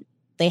one,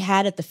 they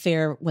had at the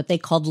fair what they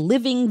called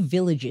living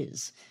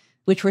villages,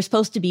 which were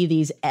supposed to be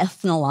these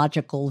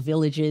ethnological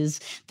villages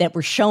that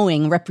were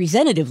showing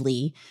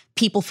representatively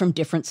people from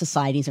different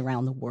societies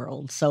around the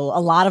world. So a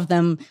lot of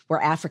them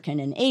were African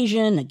and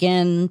Asian,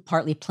 again,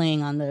 partly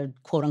playing on the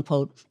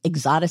quote-unquote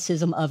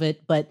exoticism of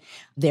it. But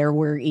there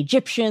were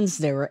Egyptians,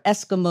 there were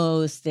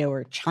Eskimos, there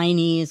were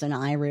Chinese and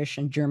Irish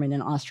and German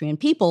and Austrian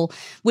people,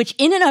 which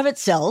in and of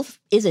itself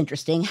is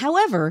interesting.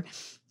 However,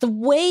 the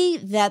way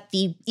that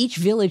each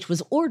village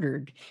was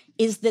ordered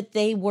is that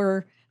they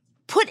were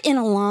put in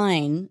a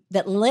line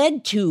that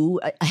led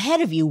to, ahead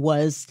of you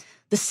was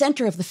the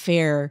center of the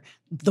fair,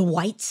 the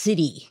white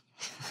city.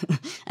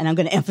 And I'm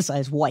going to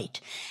emphasize white.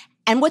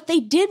 And what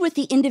they did with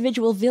the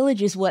individual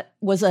villages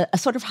was a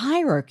sort of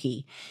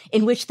hierarchy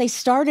in which they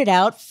started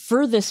out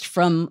furthest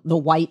from the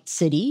white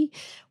city,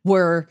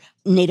 were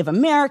Native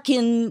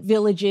American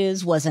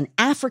villages, was an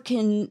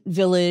African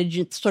village.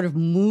 It sort of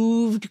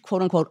moved,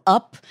 quote unquote,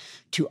 up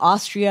to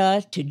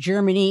Austria, to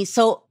Germany.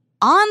 So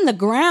on the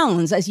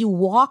grounds, as you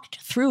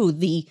walked through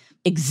the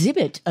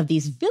exhibit of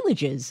these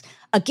villages,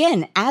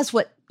 again, as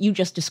what you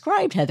just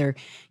described, Heather,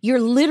 you're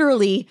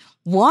literally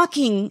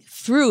walking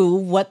through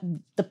what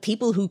the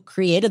people who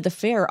created the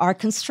fair are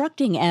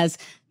constructing as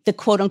the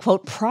quote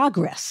unquote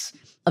progress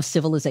of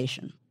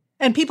civilization.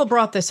 And people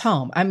brought this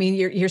home. I mean,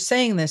 you're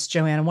saying this,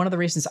 Joanna. One of the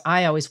reasons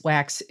I always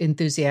wax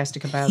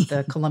enthusiastic about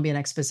the Columbian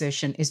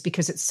Exposition is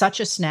because it's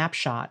such a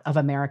snapshot of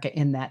America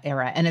in that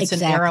era. And it's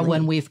an era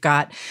when we've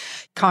got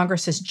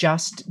Congress has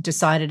just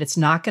decided it's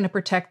not going to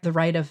protect the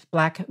right of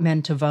Black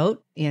men to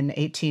vote in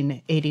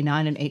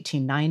 1889 and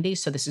 1890.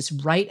 So this is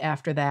right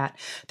after that.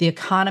 The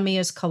economy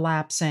is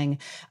collapsing.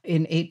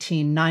 In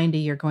 1890,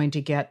 you're going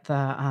to get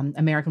the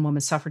American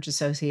Women's Suffrage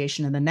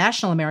Association and the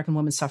National American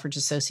Women's Suffrage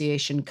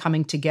Association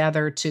coming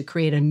together to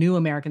create a new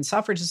American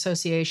Suffrage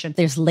Association.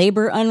 There's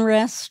labor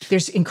unrest.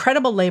 There's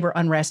incredible labor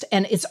unrest.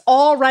 And it's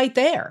all right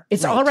there.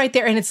 It's all right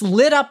there. And it's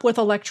lit up with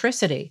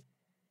electricity.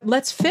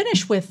 Let's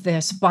finish with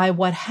this by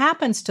what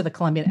happens to the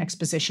Columbian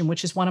Exposition,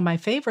 which is one of my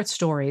favorite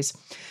stories.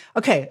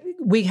 Okay,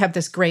 we have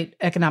this great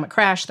economic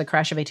crash, the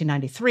crash of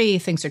 1893.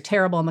 Things are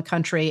terrible in the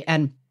country.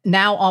 And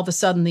now all of a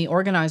sudden, the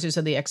organizers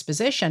of the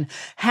exposition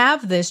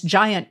have this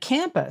giant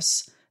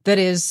campus that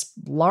is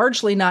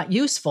largely not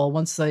useful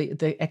once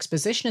the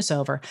exposition is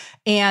over.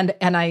 And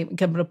I'm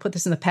going to put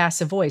this in the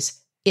passive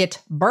voice.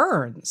 It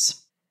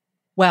burns.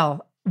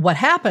 Well, what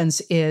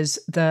happens is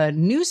the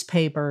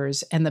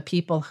newspapers and the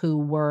people who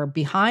were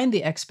behind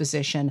the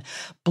exposition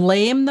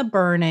blame the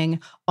burning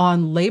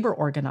on labor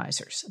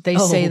organizers. They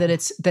say that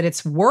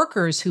it's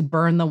workers who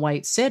burn the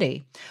White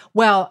City.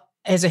 Well,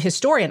 as a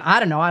historian,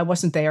 I don't know, I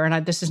wasn't there,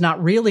 and this is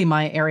not really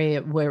my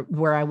area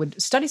where I would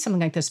study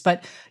something like this,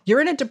 but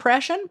you're in a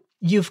depression,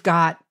 you've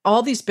got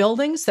all these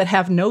buildings that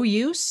have no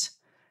use,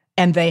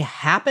 and they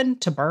happen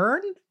to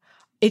burn.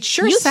 It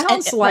sure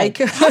sounds like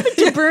happen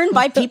to burn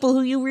by people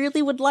who you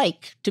really would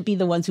like to be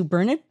the ones who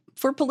burn it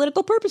for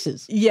political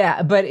purposes.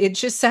 Yeah, but it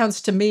just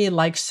sounds to me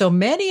like so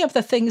many of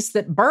the things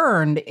that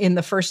burned in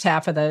the first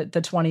half of the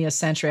 20th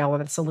century, although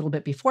that's a little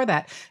bit before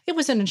that, it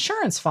was an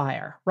insurance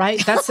fire,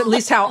 right? That's at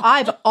least how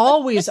I've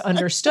always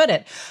understood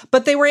it.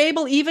 But they were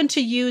able even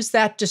to use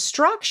that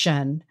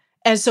destruction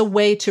as a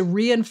way to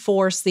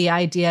reinforce the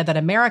idea that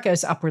America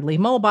is upwardly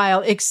mobile,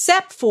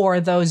 except for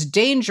those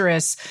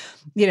dangerous,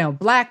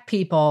 Black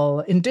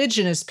people,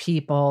 indigenous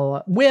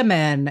people,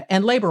 women,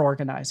 and labor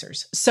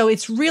organizers. So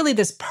it's really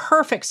this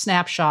perfect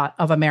snapshot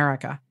of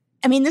America.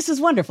 I mean, this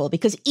is wonderful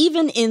because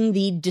even in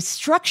the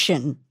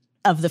destruction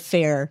of the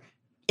fair,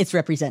 it's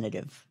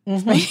representative.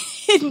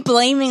 Mm-hmm.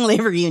 Blaming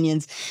labor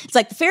unions. It's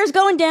like the fair's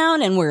going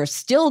down and we're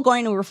still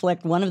going to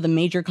reflect one of the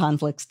major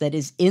conflicts that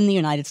is in the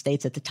United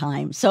States at the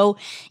time. So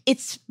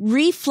it's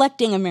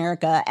reflecting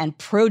America and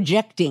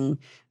projecting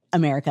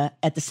America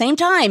at the same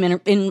time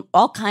in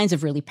all kinds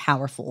of really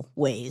powerful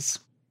ways.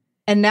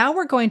 And now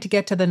we're going to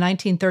get to the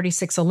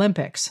 1936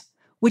 Olympics,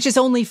 which is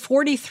only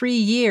 43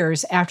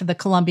 years after the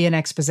Columbian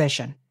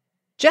Exposition.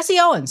 Jesse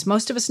Owens.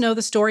 Most of us know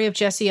the story of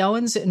Jesse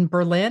Owens in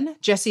Berlin.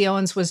 Jesse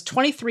Owens was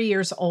 23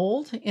 years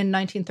old in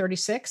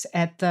 1936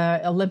 at the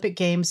Olympic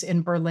Games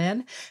in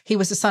Berlin. He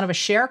was the son of a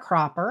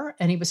sharecropper,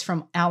 and he was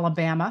from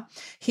Alabama.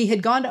 He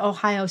had gone to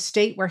Ohio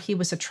State, where he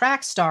was a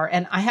track star.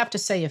 And I have to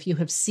say, if you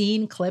have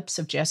seen clips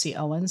of Jesse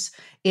Owens,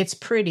 it's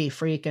pretty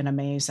freaking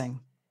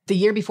amazing. The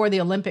year before the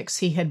Olympics,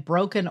 he had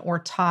broken or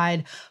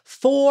tied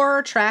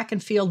 4 track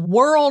and field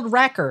world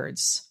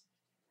records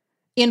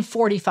in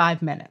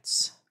 45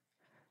 minutes.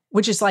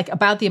 Which is like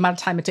about the amount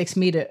of time it takes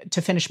me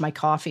to finish my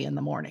coffee in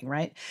the morning,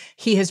 right?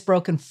 He has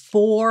broken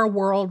 4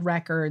 world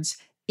records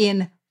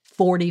in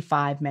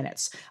 45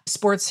 minutes.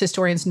 Sports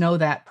historians know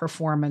that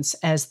performance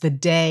as the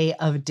day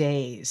of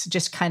days.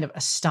 Just kind of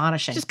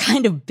astonishing. Just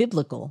kind of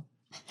biblical.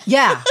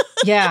 Yeah.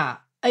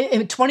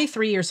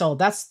 23 years old.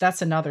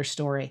 That's another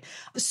story.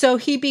 So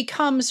he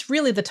becomes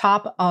really the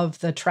top of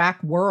the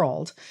track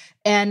world.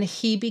 And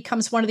he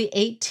becomes one of the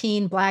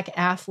 18 Black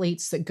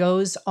athletes that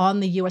goes on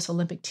the U.S.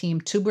 Olympic team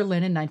to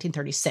Berlin in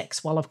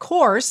 1936. Well, of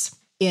course,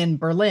 in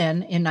Berlin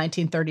in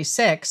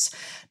 1936,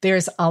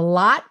 there's a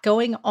lot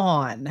going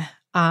on,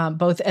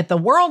 both at the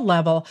world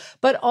level,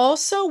 but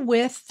also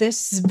with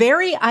this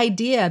very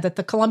idea that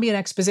the Columbian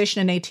Exposition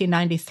in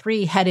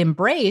 1893 had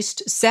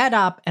embraced, set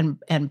up,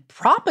 and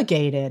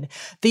propagated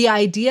the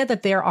idea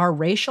that there are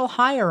racial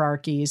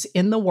hierarchies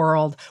in the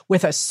world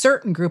with a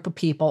certain group of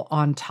people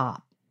on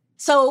top.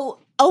 So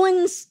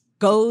Owens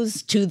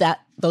goes to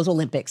those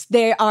Olympics.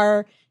 They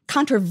are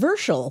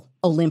controversial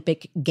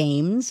Olympic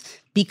Games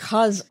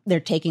because they're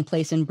taking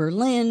place in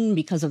Berlin,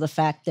 because of the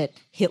fact that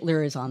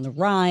Hitler is on the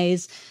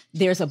rise.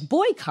 There's a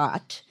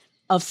boycott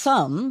of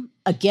some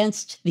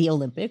against the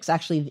Olympics.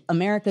 Actually,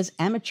 America's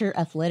Amateur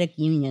Athletic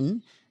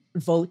Union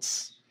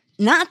votes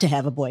not to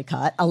have a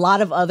boycott. A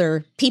lot of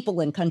other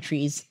people and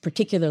countries,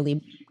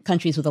 particularly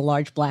countries with a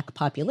large Black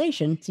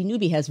population, see,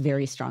 Newbie has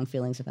very strong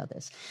feelings about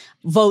this,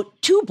 vote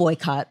to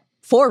boycott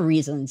for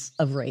reasons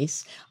of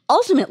race.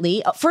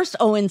 Ultimately, first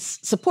Owens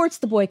supports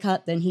the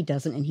boycott, then he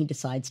doesn't, and he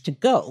decides to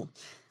go.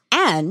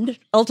 And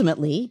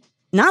ultimately,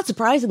 not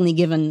surprisingly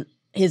given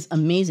his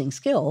amazing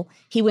skill,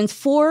 he wins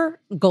 4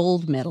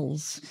 gold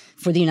medals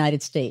for the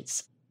United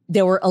States.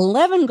 There were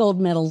 11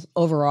 gold medals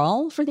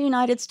overall for the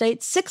United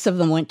States. 6 of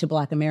them went to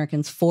Black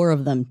Americans, 4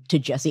 of them to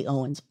Jesse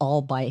Owens,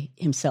 all by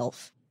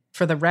himself.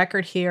 For the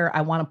record here,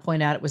 I want to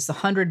point out it was the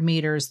 100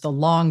 meters, the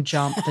long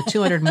jump, the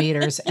 200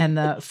 meters, and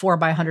the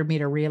 4x100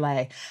 meter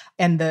relay.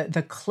 And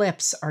the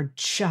clips are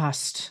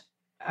just,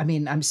 I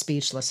mean, I'm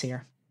speechless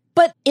here.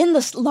 But in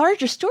the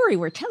larger story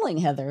we're telling,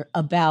 Heather,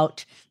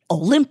 about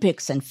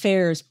Olympics and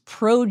fairs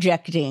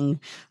projecting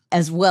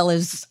as well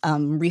as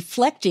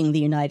reflecting the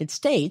United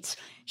States,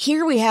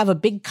 here we have a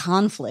big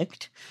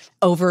conflict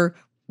over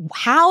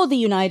how the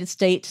United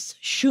States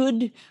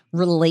should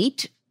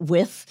relate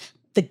with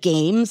the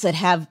games that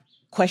have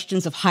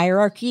questions of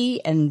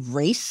hierarchy and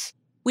race.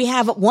 We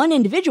have one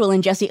individual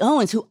in Jesse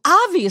Owens who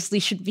obviously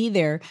should be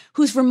there,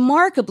 who's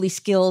remarkably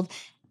skilled,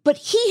 but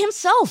he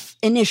himself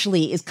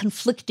initially is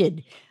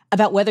conflicted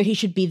about whether he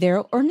should be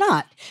there or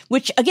not,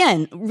 which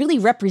again really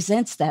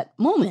represents that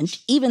moment,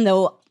 even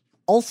though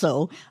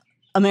also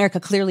America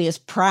clearly is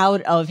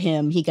proud of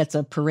him. He gets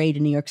a parade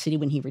in New York City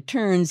when he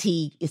returns.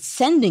 He is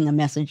sending a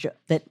message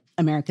that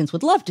Americans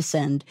would love to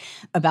send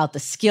about the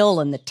skill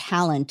and the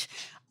talent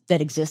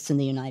that exists in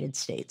the United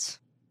States.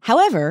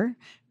 However,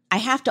 I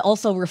have to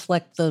also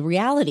reflect the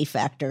reality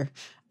factor.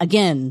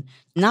 Again,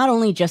 not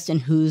only just in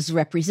who's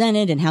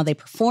represented and how they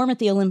perform at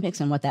the Olympics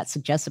and what that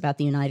suggests about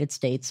the United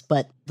States,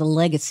 but the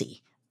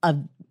legacy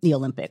of the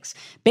Olympics.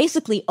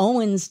 Basically,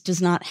 Owens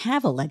does not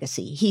have a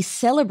legacy. He's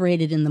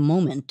celebrated in the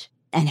moment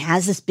and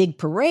has this big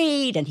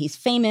parade and he's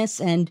famous,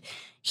 and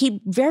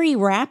he very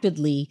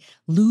rapidly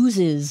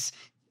loses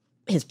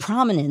his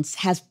prominence,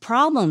 has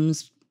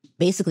problems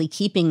basically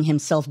keeping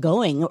himself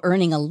going,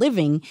 earning a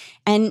living.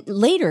 And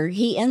later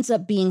he ends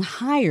up being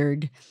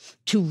hired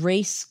to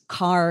race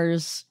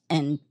cars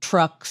and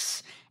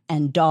trucks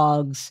and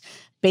dogs,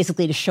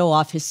 basically to show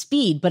off his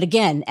speed. But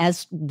again,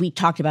 as we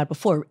talked about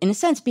before, in a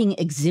sense being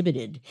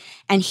exhibited.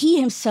 And he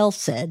himself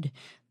said,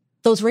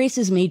 those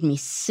races made me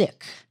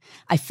sick.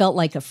 I felt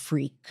like a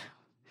freak.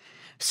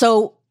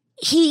 So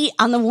he,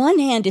 on the one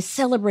hand, is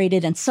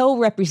celebrated and so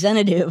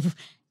representative,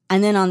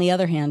 and then on the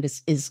other hand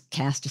is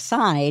cast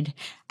aside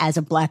as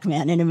a Black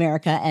man in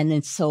America,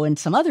 and so in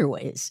some other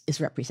ways is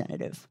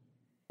representative.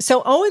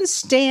 So Owens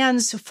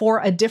stands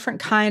for a different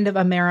kind of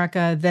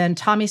America than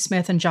Tommie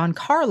Smith and John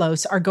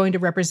Carlos are going to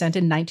represent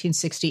in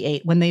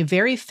 1968, when they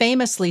very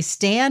famously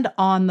stand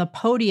on the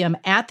podium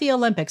at the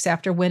Olympics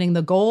after winning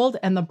the gold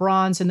and the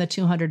bronze in the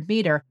 200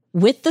 meter.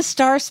 With the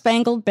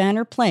Star-Spangled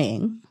Banner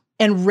playing.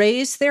 And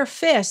raise their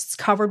fists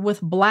covered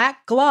with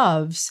black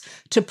gloves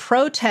to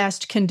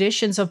protest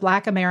conditions of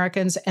Black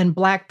Americans and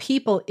Black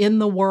people in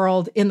the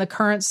world in the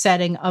current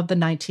setting of the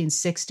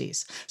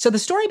 1960s. So the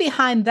story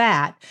behind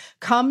that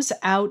comes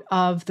out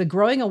of the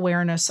growing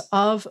awareness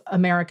of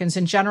Americans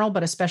in general,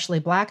 but especially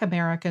Black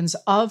Americans,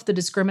 of the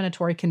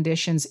discriminatory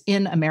conditions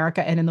in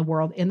America and in the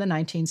world in the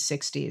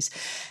 1960s.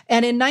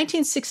 And in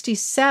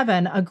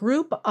 1967, a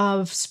group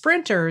of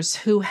sprinters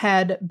who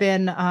had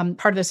been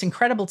part of this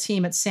incredible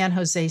team at San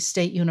Jose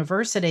State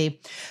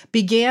University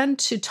began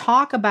to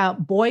talk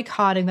about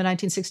boycotting the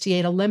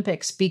 1968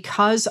 Olympics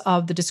because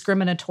of the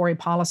discriminatory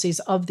policies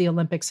of the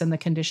Olympics and the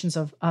conditions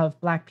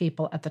of Black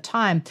people at the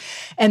time.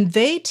 And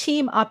they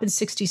team up in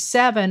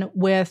 67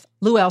 with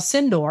Lou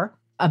Alcindor,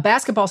 a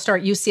basketball star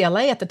at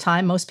UCLA at the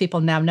time. Most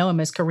people now know him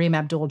as Kareem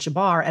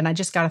Abdul-Jabbar. And I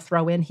just got to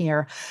throw in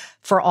here,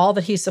 for all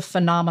that he's a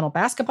phenomenal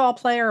basketball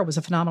player, was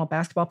a phenomenal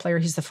basketball player,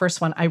 he's the first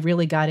one I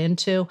really got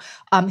into.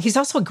 He's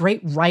also a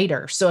great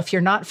writer. So if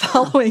you're not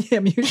following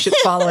him, you should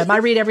follow him. I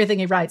read everything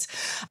he writes.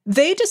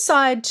 They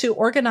decide to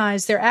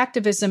organize their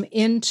activism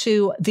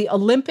into the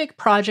Olympic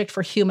Project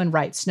for Human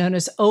Rights, known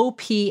as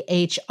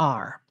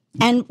OPHR.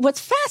 And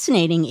what's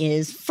fascinating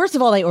is, first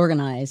of all, they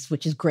organize,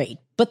 which is great,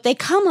 but they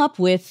come up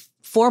with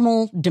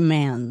formal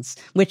demands,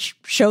 which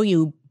show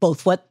you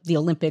both what the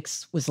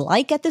Olympics was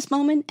like at this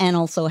moment and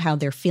also how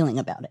they're feeling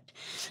about it.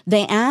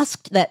 They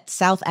asked that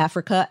South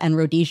Africa and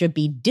Rhodesia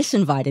be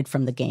disinvited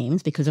from the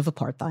games because of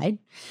apartheid.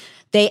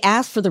 They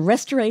asked for the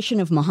restoration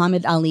of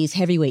Muhammad Ali's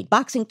heavyweight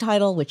boxing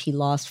title, which he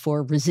lost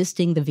for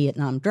resisting the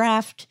Vietnam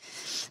draft.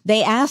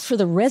 They asked for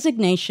the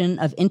resignation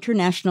of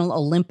International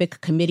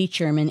Olympic Committee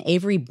Chairman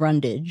Avery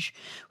Brundage,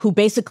 who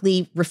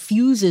basically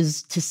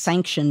refuses to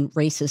sanction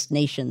racist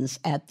nations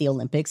at the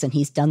Olympics, and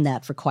he's done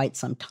that for quite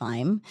some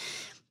time.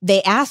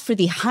 They asked for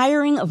the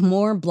hiring of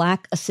more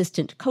Black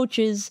assistant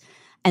coaches,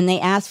 and they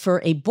asked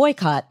for a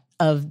boycott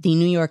of the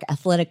New York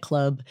Athletic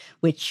Club,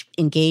 which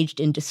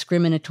engaged in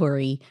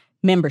discriminatory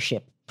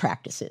membership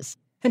practices.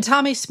 And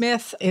Tommie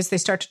Smith, as they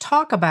start to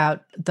talk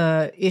about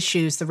the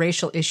issues, the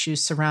racial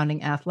issues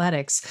surrounding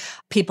athletics,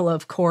 people,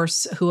 of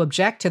course, who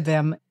object to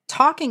them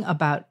talking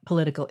about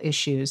political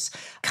issues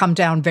come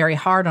down very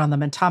hard on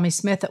them. And Tommie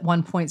Smith at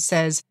one point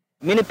says,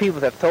 Many people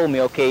have told me,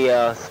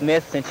 okay,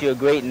 Smith, since you're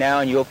great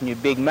now and you open your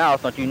big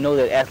mouth, don't you know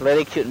that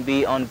athletics shouldn't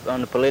be on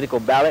the political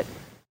ballot?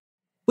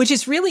 Which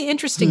is really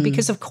interesting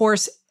because, of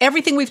course,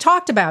 everything we've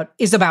talked about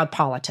is about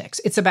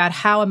politics. It's about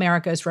how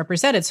America is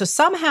represented. So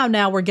somehow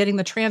now we're getting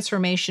the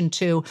transformation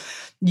to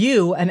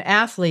you, an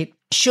athlete,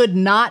 should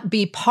not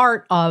be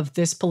part of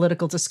this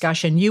political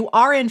discussion. You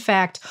are, in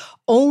fact,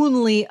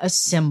 only a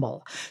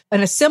symbol,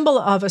 and a symbol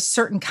of a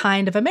certain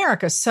kind of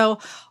America. So,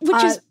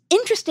 which is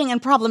interesting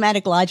and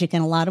problematic logic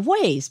in a lot of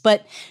ways.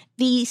 But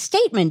the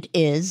statement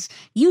is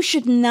you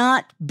should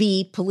not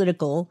be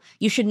political.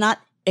 You should not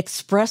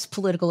express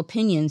political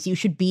opinions. You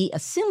should be a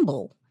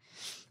symbol.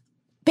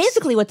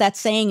 Basically, what that's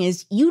saying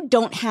is you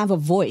don't have a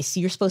voice.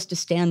 You're supposed to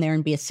stand there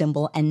and be a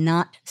symbol and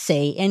not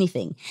say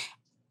anything.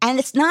 And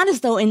it's not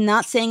as though in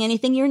not saying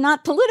anything, you're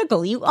not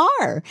political. You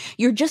are.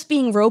 You're just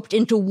being roped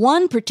into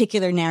one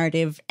particular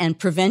narrative and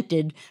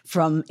prevented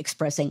from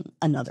expressing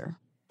another.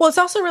 Well, it's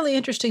also really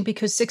interesting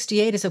because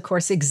 68 is, of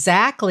course,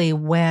 exactly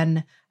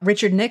when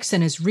Richard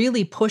Nixon is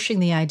really pushing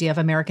the idea of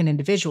American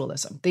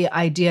individualism, the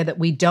idea that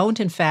we don't,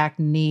 in fact,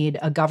 need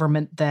a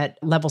government that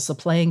levels the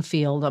playing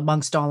field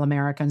amongst all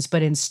Americans,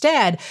 but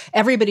instead,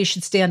 everybody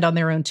should stand on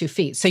their own 2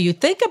 feet. So you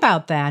think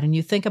about that, and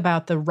you think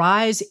about the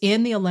rise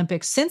in the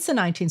Olympics since the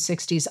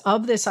 1960s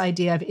of this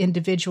idea of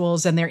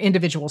individuals and their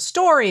individual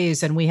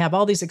stories, and we have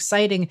all these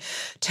exciting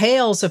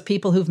tales of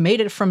people who've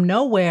made it from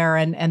nowhere,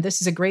 and this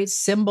is a great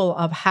symbol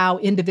of how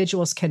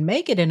individuals can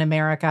make it in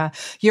America.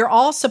 You're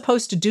all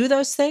supposed to do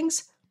those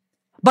things,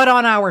 but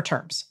on our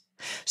terms.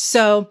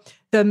 So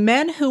the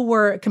men who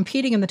were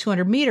competing in the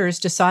 200 meters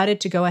decided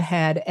to go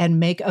ahead and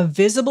make a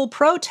visible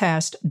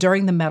protest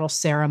during the medal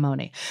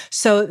ceremony.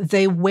 So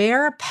they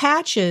wear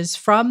patches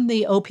from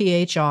the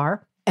OPHR,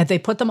 and they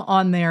put them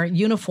on their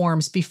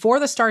uniforms before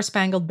the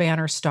Star-Spangled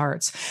Banner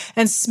starts.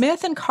 And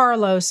Smith and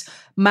Carlos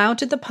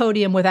mounted the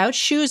podium without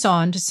shoes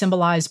on to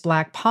symbolize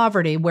Black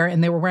poverty,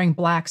 and they were wearing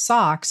black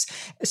socks.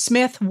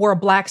 Smith wore a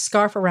black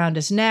scarf around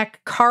his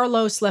neck.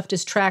 Carlos left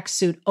his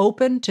tracksuit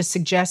open to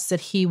suggest that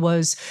he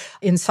was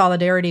in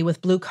solidarity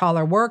with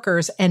blue-collar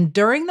workers. And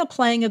during the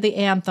playing of the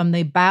anthem,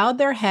 they bowed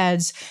their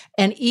heads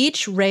and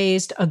each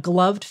raised a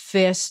gloved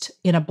fist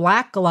in a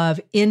black glove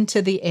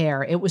into the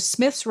air. It was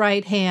Smith's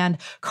right hand,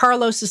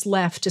 Carlos's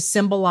left, to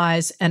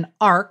symbolize an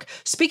arc.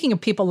 Speaking of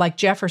people like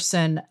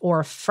Jefferson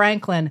or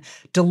Franklin,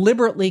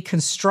 deliberately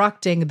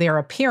constructing their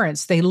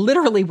appearance. They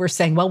literally were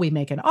saying, well, we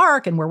make an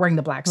arc and we're wearing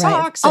the black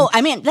socks. Oh,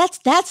 I mean,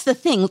 that's the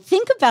thing.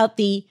 Think about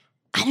the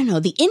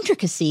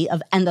intricacy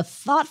of and the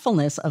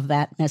thoughtfulness of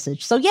that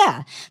message. So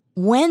yeah,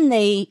 when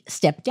they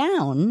step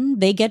down,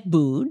 they get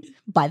booed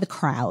by the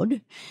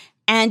crowd.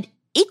 And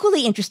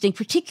equally interesting,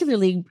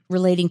 particularly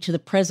relating to the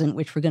present,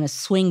 which we're going to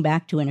swing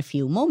back to in a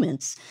few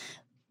moments,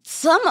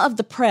 some of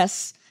the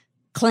press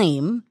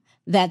claim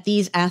that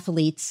these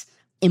athletes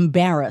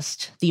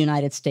embarrassed the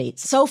United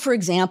States. So, for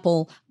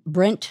example,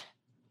 Brent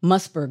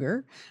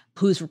Musburger,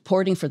 who's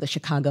reporting for the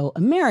Chicago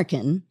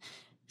American,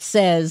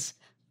 says,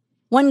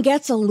 one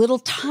gets a little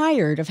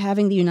tired of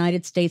having the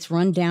United States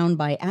run down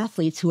by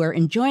athletes who are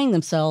enjoying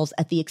themselves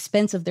at the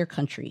expense of their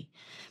country.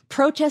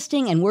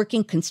 Protesting and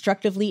working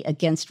constructively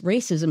against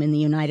racism in the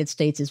United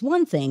States is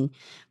one thing,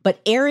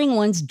 but airing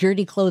one's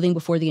dirty clothing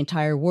before the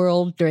entire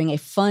world during a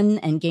fun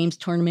and games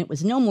tournament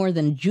was no more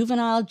than a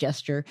juvenile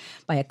gesture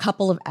by a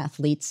couple of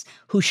athletes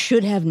who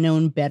should have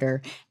known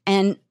better.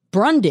 And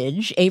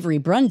Brundage, Avery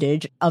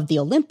Brundage of the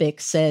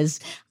Olympics, says,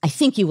 I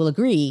think you will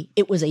agree,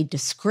 it was a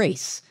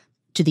disgrace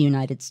to the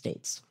United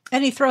States.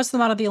 And he throws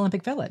them out of the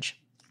Olympic Village.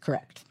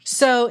 Correct.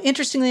 So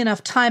interestingly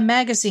enough, Time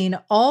magazine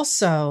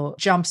also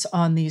jumps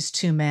on these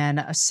two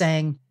men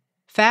saying,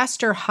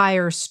 faster,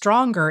 higher,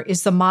 stronger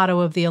is the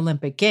motto of the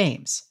Olympic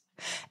Games.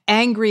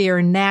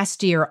 Angrier,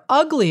 nastier,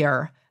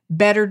 uglier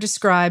better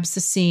describes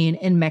the scene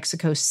in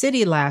Mexico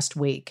City last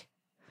week.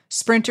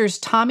 Sprinters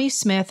Tommy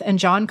Smith and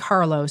John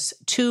Carlos,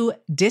 two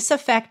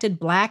disaffected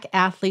Black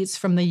athletes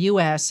from the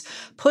U.S.,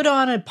 put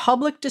on a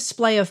public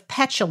display of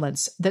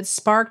petulance that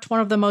sparked one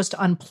of the most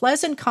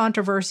unpleasant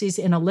controversies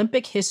in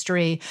Olympic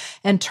history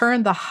and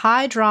turned the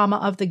high drama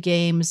of the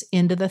Games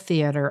into the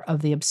theater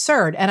of the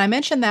absurd. And I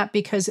mention that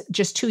because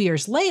just 2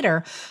 years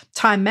later,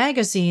 Time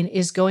magazine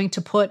is going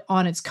to put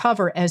on its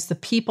cover as the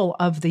People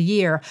of the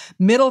Year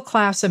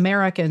middle-class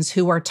Americans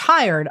who are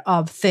tired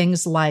of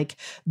things like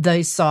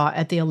they saw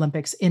at the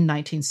Olympics in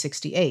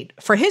 1968.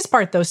 For his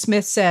part, though,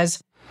 Smith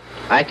says,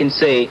 I can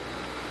say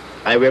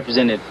I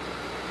represented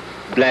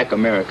Black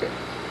America.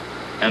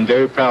 I'm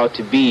very proud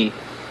to be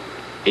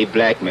a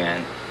Black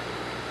man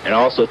and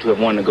also to have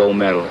won the gold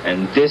medal.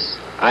 And this,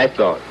 I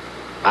thought,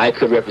 I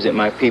could represent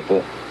my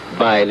people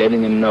by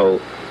letting them know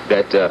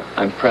that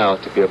I'm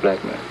proud to be a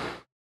Black man.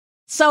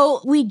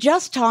 So we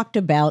just talked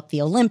about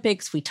the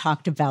Olympics. We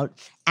talked about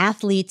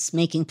athletes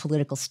making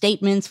political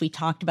statements. We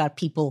talked about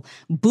people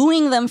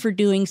booing them for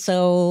doing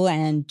so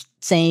and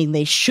saying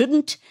they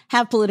shouldn't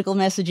have political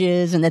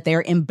messages and that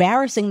they're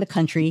embarrassing the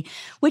country,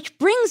 which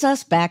brings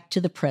us back to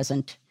the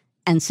present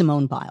and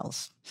Simone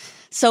Biles.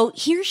 So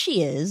here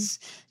she is.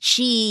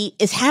 She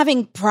is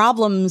having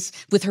problems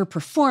with her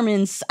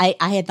performance. I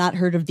had not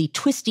heard of the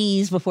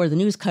twisties before the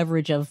news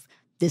coverage of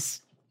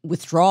this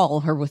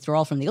her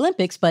withdrawal from the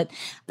Olympics, but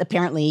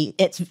apparently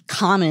it's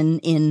common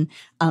in,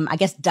 I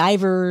guess,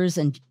 divers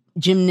and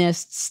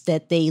gymnasts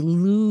that they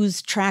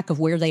lose track of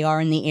where they are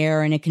in the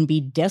air, and it can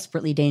be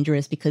desperately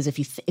dangerous because if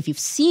you've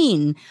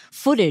seen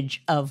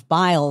footage of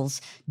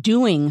Biles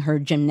doing her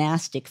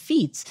gymnastic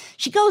feats,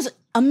 she goes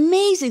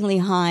amazingly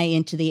high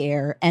into the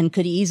air and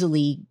could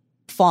easily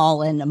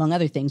fall and, among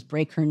other things,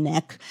 break her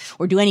neck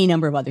or do any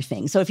number of other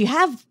things. So if you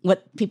have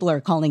what people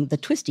are calling the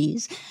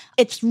twisties,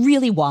 it's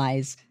really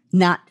wise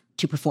not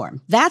to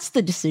perform. That's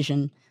the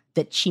decision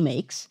that she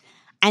makes.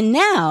 And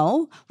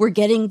now we're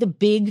getting the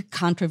big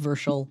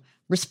controversial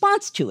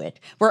response to it,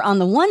 where on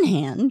the one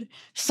hand,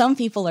 some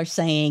people are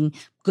saying,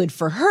 good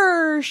for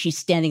her, she's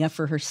standing up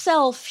for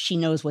herself, she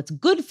knows what's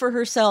good for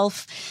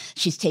herself,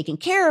 she's taking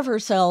care of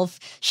herself,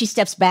 she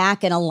steps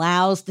back and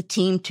allows the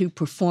team to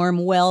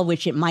perform well,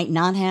 which it might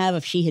not have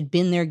if she had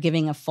been there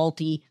giving a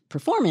faulty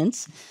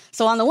performance.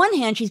 So on the one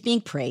hand, she's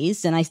being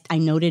praised, and I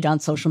noted on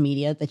social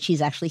media that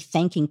she's actually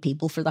thanking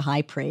people for the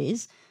high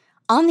praise.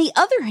 On the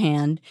other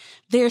hand,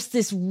 there's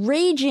this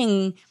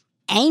raging,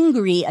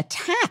 angry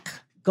attack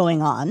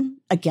going on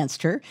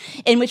against her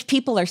in which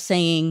people are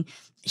saying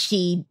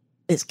she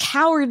is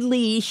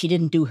cowardly, she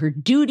didn't do her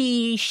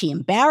duty, she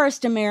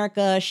embarrassed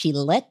America, she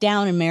let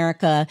down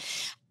America,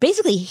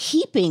 basically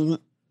heaping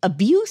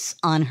abuse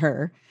on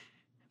her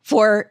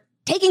for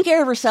taking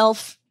care of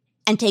herself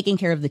and taking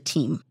care of the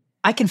team.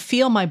 I can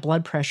feel my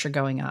blood pressure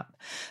going up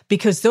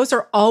because those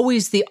are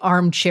always the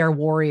armchair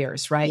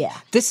warriors, right? Yeah.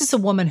 This is a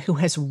woman who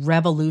has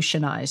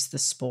revolutionized the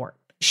sport.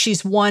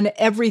 She's won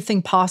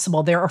everything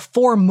possible. There are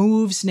 4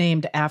 moves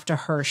named after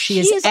her. She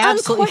is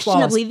absolutely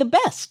unquestionably flawless. the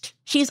best.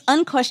 She's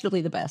unquestionably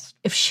the best.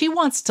 If she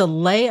wants to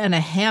lay in a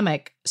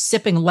hammock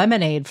sipping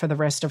lemonade for the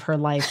rest of her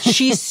life,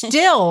 she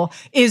still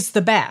is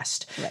the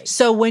best. Right.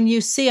 So when you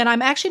see, and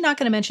I'm actually not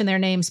going to mention their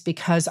names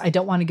because I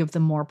don't want to give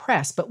them more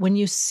press, but when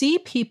you see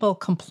people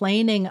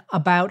complaining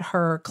about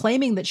her,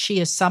 claiming that she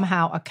is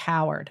somehow a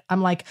coward,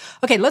 I'm like,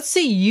 okay, let's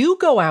see you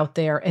go out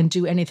there and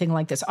do anything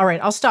like this. All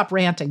right, I'll stop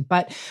ranting.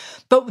 But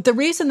the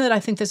reason that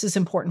I think this is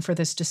important for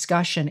this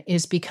discussion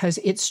is because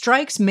it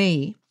strikes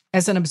me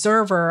as an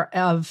observer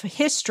of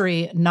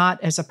history, not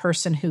as a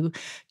person who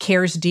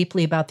cares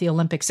deeply about the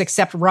Olympics,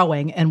 except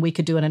rowing, and we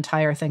could do an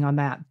entire thing on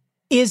that,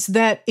 is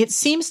that it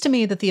seems to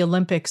me that the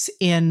Olympics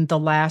in the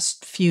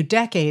last few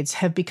decades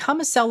have become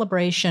a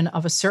celebration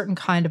of a certain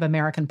kind of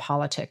American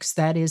politics.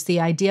 That is the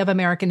idea of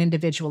American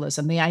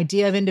individualism, the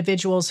idea of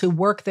individuals who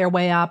work their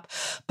way up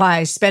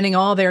by spending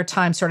all their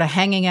time sort of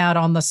hanging out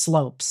on the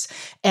slopes.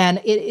 And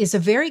it is a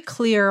very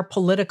clear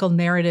political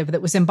narrative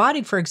that was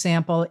embodied, for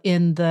example,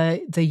 in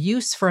the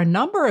use for a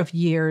number of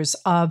years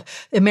of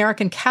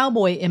American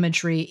cowboy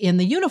imagery in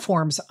the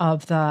uniforms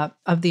of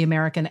the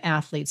American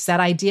athletes, that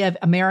idea of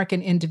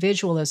American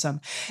individualism.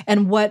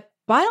 And what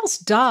Biles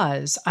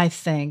does, I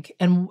think,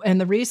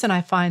 and the reason I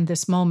find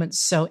this moment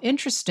so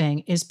interesting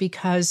is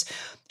because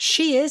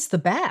she is the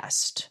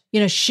best.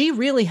 You know, she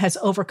really has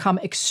overcome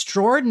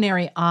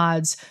extraordinary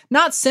odds,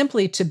 not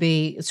simply to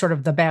be sort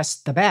of the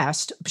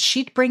best,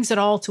 she brings it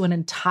all to an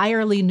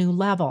entirely new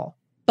level.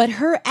 But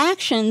her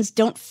actions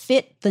don't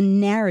fit the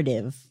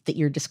narrative that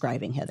you're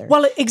describing, Heather.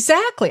 Well,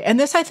 exactly. And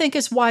this, I think,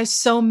 is why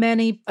so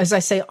many, as I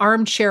say,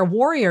 armchair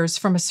warriors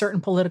from a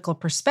certain political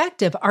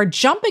perspective are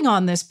jumping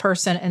on this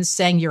person and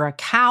saying, you're a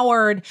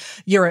coward.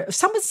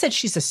 Someone said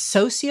she's a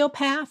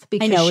sociopath.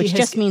 Because I know, which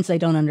just means they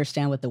don't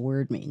understand what the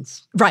word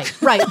means. Right.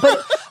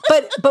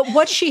 But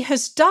what she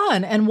has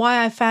done and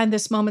why I find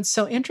this moment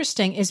so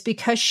interesting is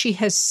because she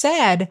has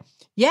said,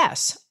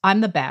 yes,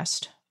 I'm the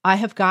best. I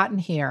have gotten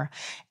here.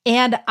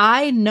 And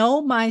I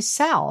know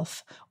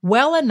myself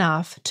well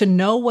enough to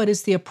know what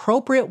is the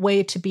appropriate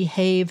way to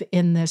behave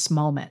in this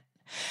moment.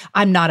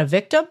 I'm not a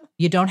victim.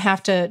 You don't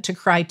have to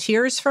cry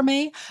tears for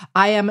me.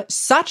 I am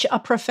such a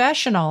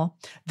professional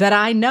that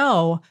I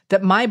know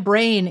that my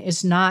brain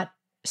is not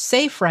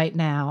safe right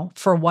now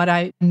for what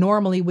I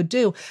normally would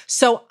do.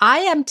 So I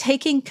am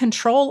taking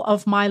control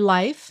of my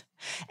life.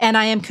 And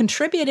I am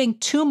contributing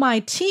to my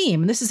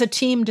team. This is a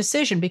team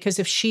decision because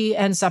if she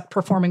ends up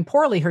performing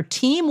poorly, her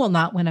team will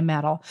not win a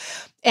medal.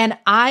 And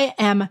I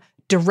am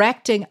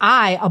directing,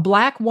 a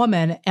Black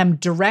woman, am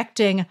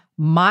directing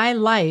my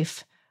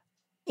life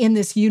in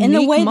this unique in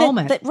the way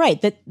moment.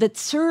 That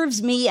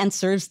serves me and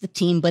serves the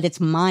team, but it's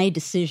my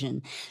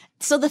decision.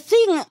 So the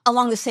thing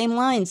along the same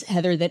lines,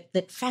 Heather,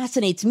 that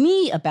fascinates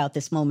me about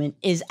this moment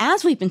is,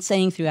 as we've been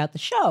saying throughout the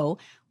show,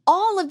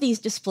 all of these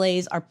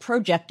displays are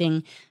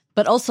projecting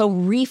but also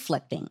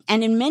reflecting.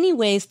 And in many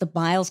ways, the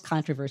Biles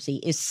controversy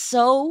is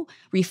so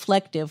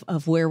reflective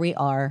of where we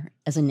are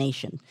as a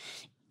nation.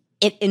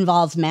 It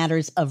involves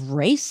matters of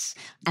race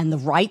and the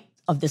right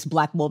of this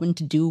Black woman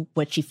to do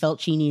what she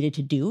felt she needed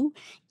to do.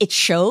 It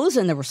shows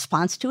in the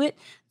response to it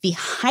the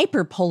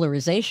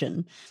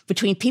hyperpolarization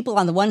between people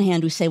on the one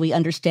hand who say we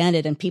understand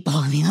it and people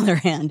on the other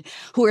hand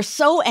who are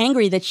so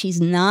angry that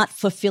she's not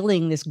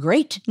fulfilling this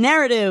great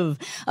narrative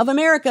of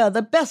America,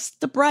 the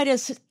best, the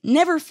brightest,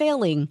 never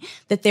failing,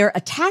 that they're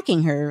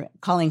attacking her,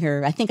 calling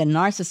her, I think, a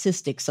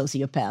narcissistic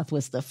sociopath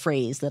was the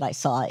phrase that I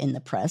saw in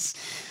the press.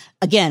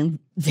 Again,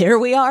 there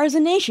we are as a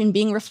nation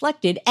being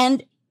reflected.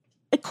 And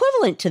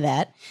equivalent to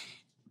that,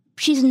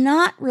 she's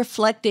not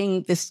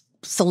reflecting this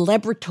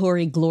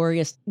celebratory,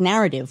 glorious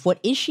narrative. What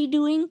is she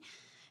doing?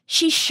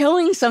 She's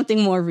showing something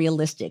more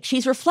realistic.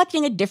 She's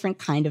reflecting a different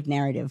kind of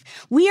narrative.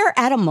 We are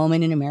at a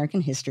moment in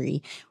American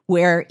history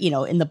where,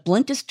 in the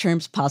bluntest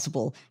terms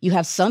possible, you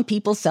have some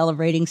people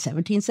celebrating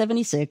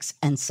 1776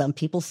 and some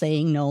people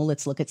saying, no,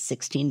 let's look at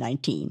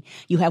 1619.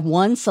 You have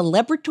one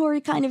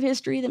celebratory kind of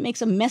history that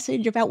makes a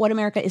message about what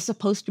America is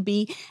supposed to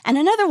be, and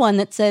another one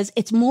that says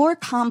it's more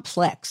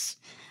complex.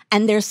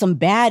 And there's some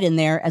bad in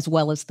there as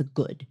well as the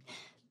good.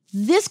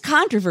 This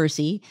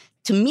controversy,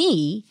 to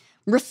me,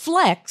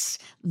 reflects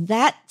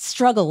that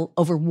struggle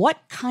over what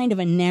kind of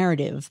a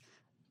narrative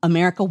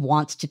America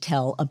wants to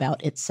tell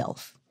about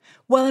itself.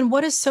 Well, and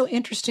what is so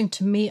interesting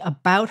to me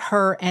about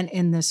her and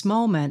in this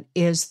moment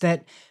is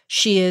that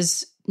she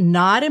is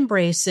not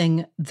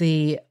embracing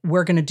the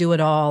we're going to do it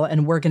all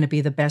and we're going to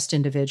be the best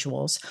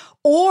individuals,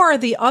 or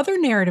the other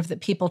narrative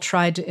that people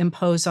tried to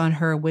impose on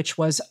her, which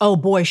was, oh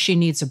boy, she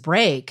needs a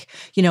break,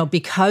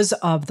 because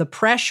of the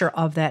pressure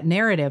of that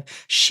narrative.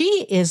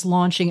 She is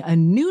launching a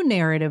new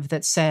narrative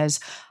that says,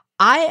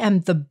 I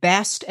am the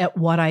best at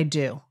what I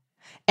do.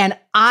 And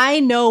I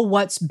know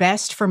what's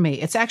best for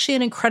me. It's actually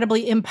an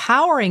incredibly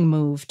empowering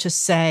move to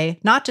say,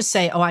 not to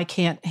say, oh, I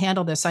can't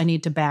handle this, I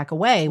need to back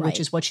away, right, which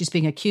is what she's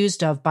being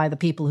accused of by the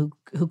people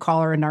who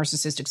call her a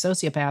narcissistic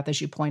sociopath,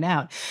 as you point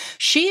out.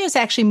 She is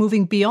actually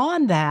moving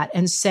beyond that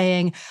and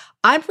saying,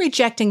 I'm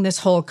rejecting this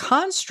whole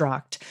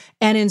construct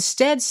and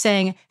instead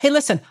saying, hey,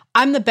 listen,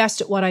 I'm the best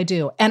at what I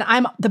do. And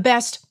I'm the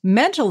best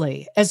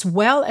mentally as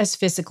well as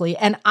physically.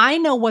 And I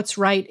know what's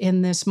right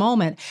in this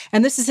moment.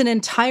 And this is an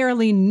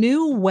entirely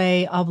new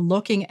way of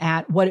looking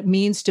at what it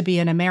means to be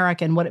an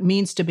American, what it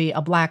means to be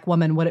a Black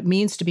woman, what it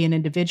means to be an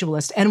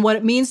individualist, and what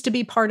it means to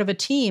be part of a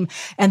team.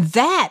 And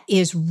that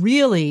is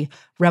really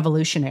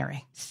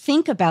revolutionary.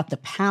 Think about the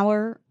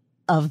power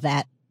of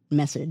that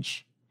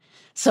message.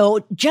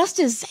 So just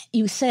as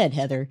you said,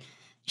 Heather,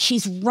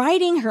 she's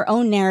writing her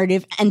own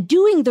narrative and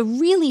doing the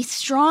really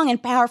strong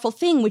and powerful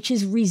thing, which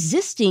is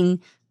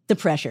resisting the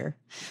pressure,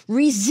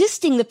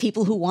 resisting the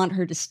people who want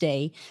her to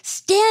stay,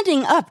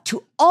 standing up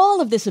to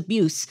all of this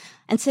abuse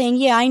and saying,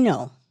 yeah, I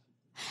know,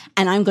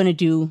 and I'm going to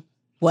do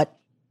what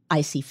I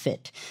see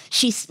fit.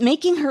 She's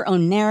making her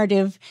own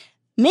narrative,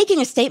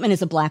 making a statement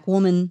as a Black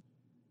woman,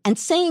 and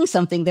saying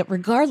something that,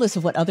 regardless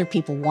of what other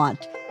people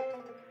want,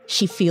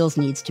 she feels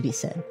needs to be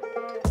said.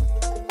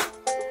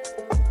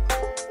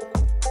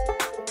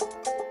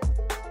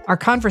 Our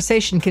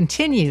conversation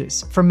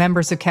continues for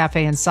members of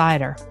Cafe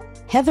Insider.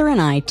 Heather and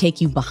I take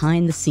you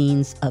behind the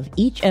scenes of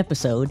each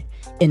episode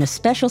in a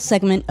special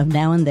segment of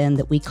Now and Then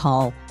that we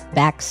call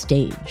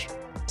Backstage.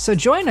 So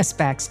join us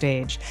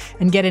backstage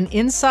and get an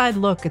inside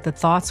look at the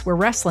thoughts we're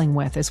wrestling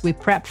with as we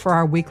prep for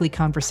our weekly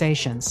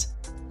conversations.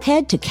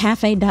 Head to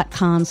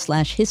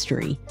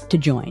cafe.com/history to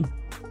join.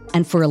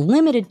 And for a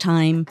limited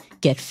time,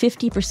 get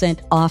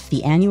 50% off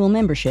the annual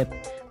membership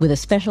with a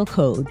special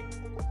code,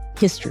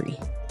 HISTORY.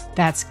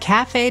 That's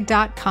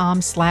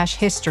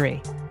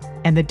cafe.com/history.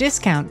 And the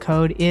discount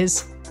code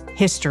is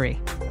HISTORY.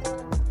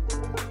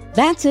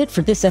 That's it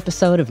for this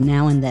episode of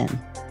Now and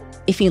Then.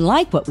 If you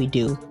like what we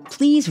do,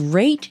 please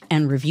rate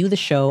and review the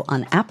show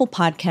on Apple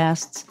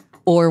Podcasts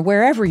or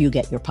wherever you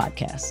get your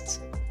podcasts.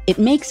 It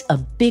makes a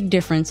big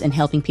difference in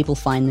helping people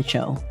find the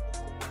show.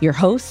 Your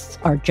hosts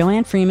are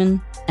Joanne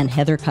Freeman and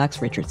Heather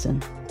Cox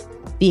Richardson.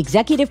 The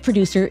executive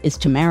producer is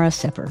Tamara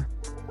Sepper.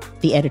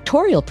 The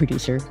editorial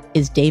producer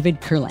is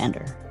David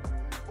Kurlander.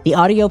 The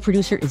audio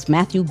producer is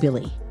Matthew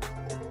Billy.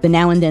 The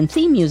Now and Then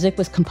theme music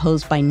was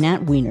composed by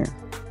Nat Weiner.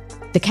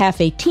 The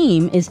Cafe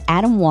team is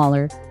Adam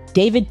Waller,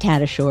 David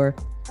Tadashore,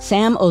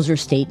 Sam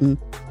Ozer-Staten,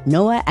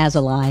 Noah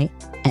Azalai,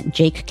 and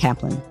Jake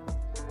Kaplan.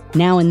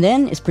 Now and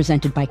Then is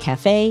presented by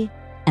Cafe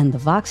and the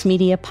Vox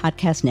Media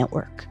Podcast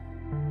Network.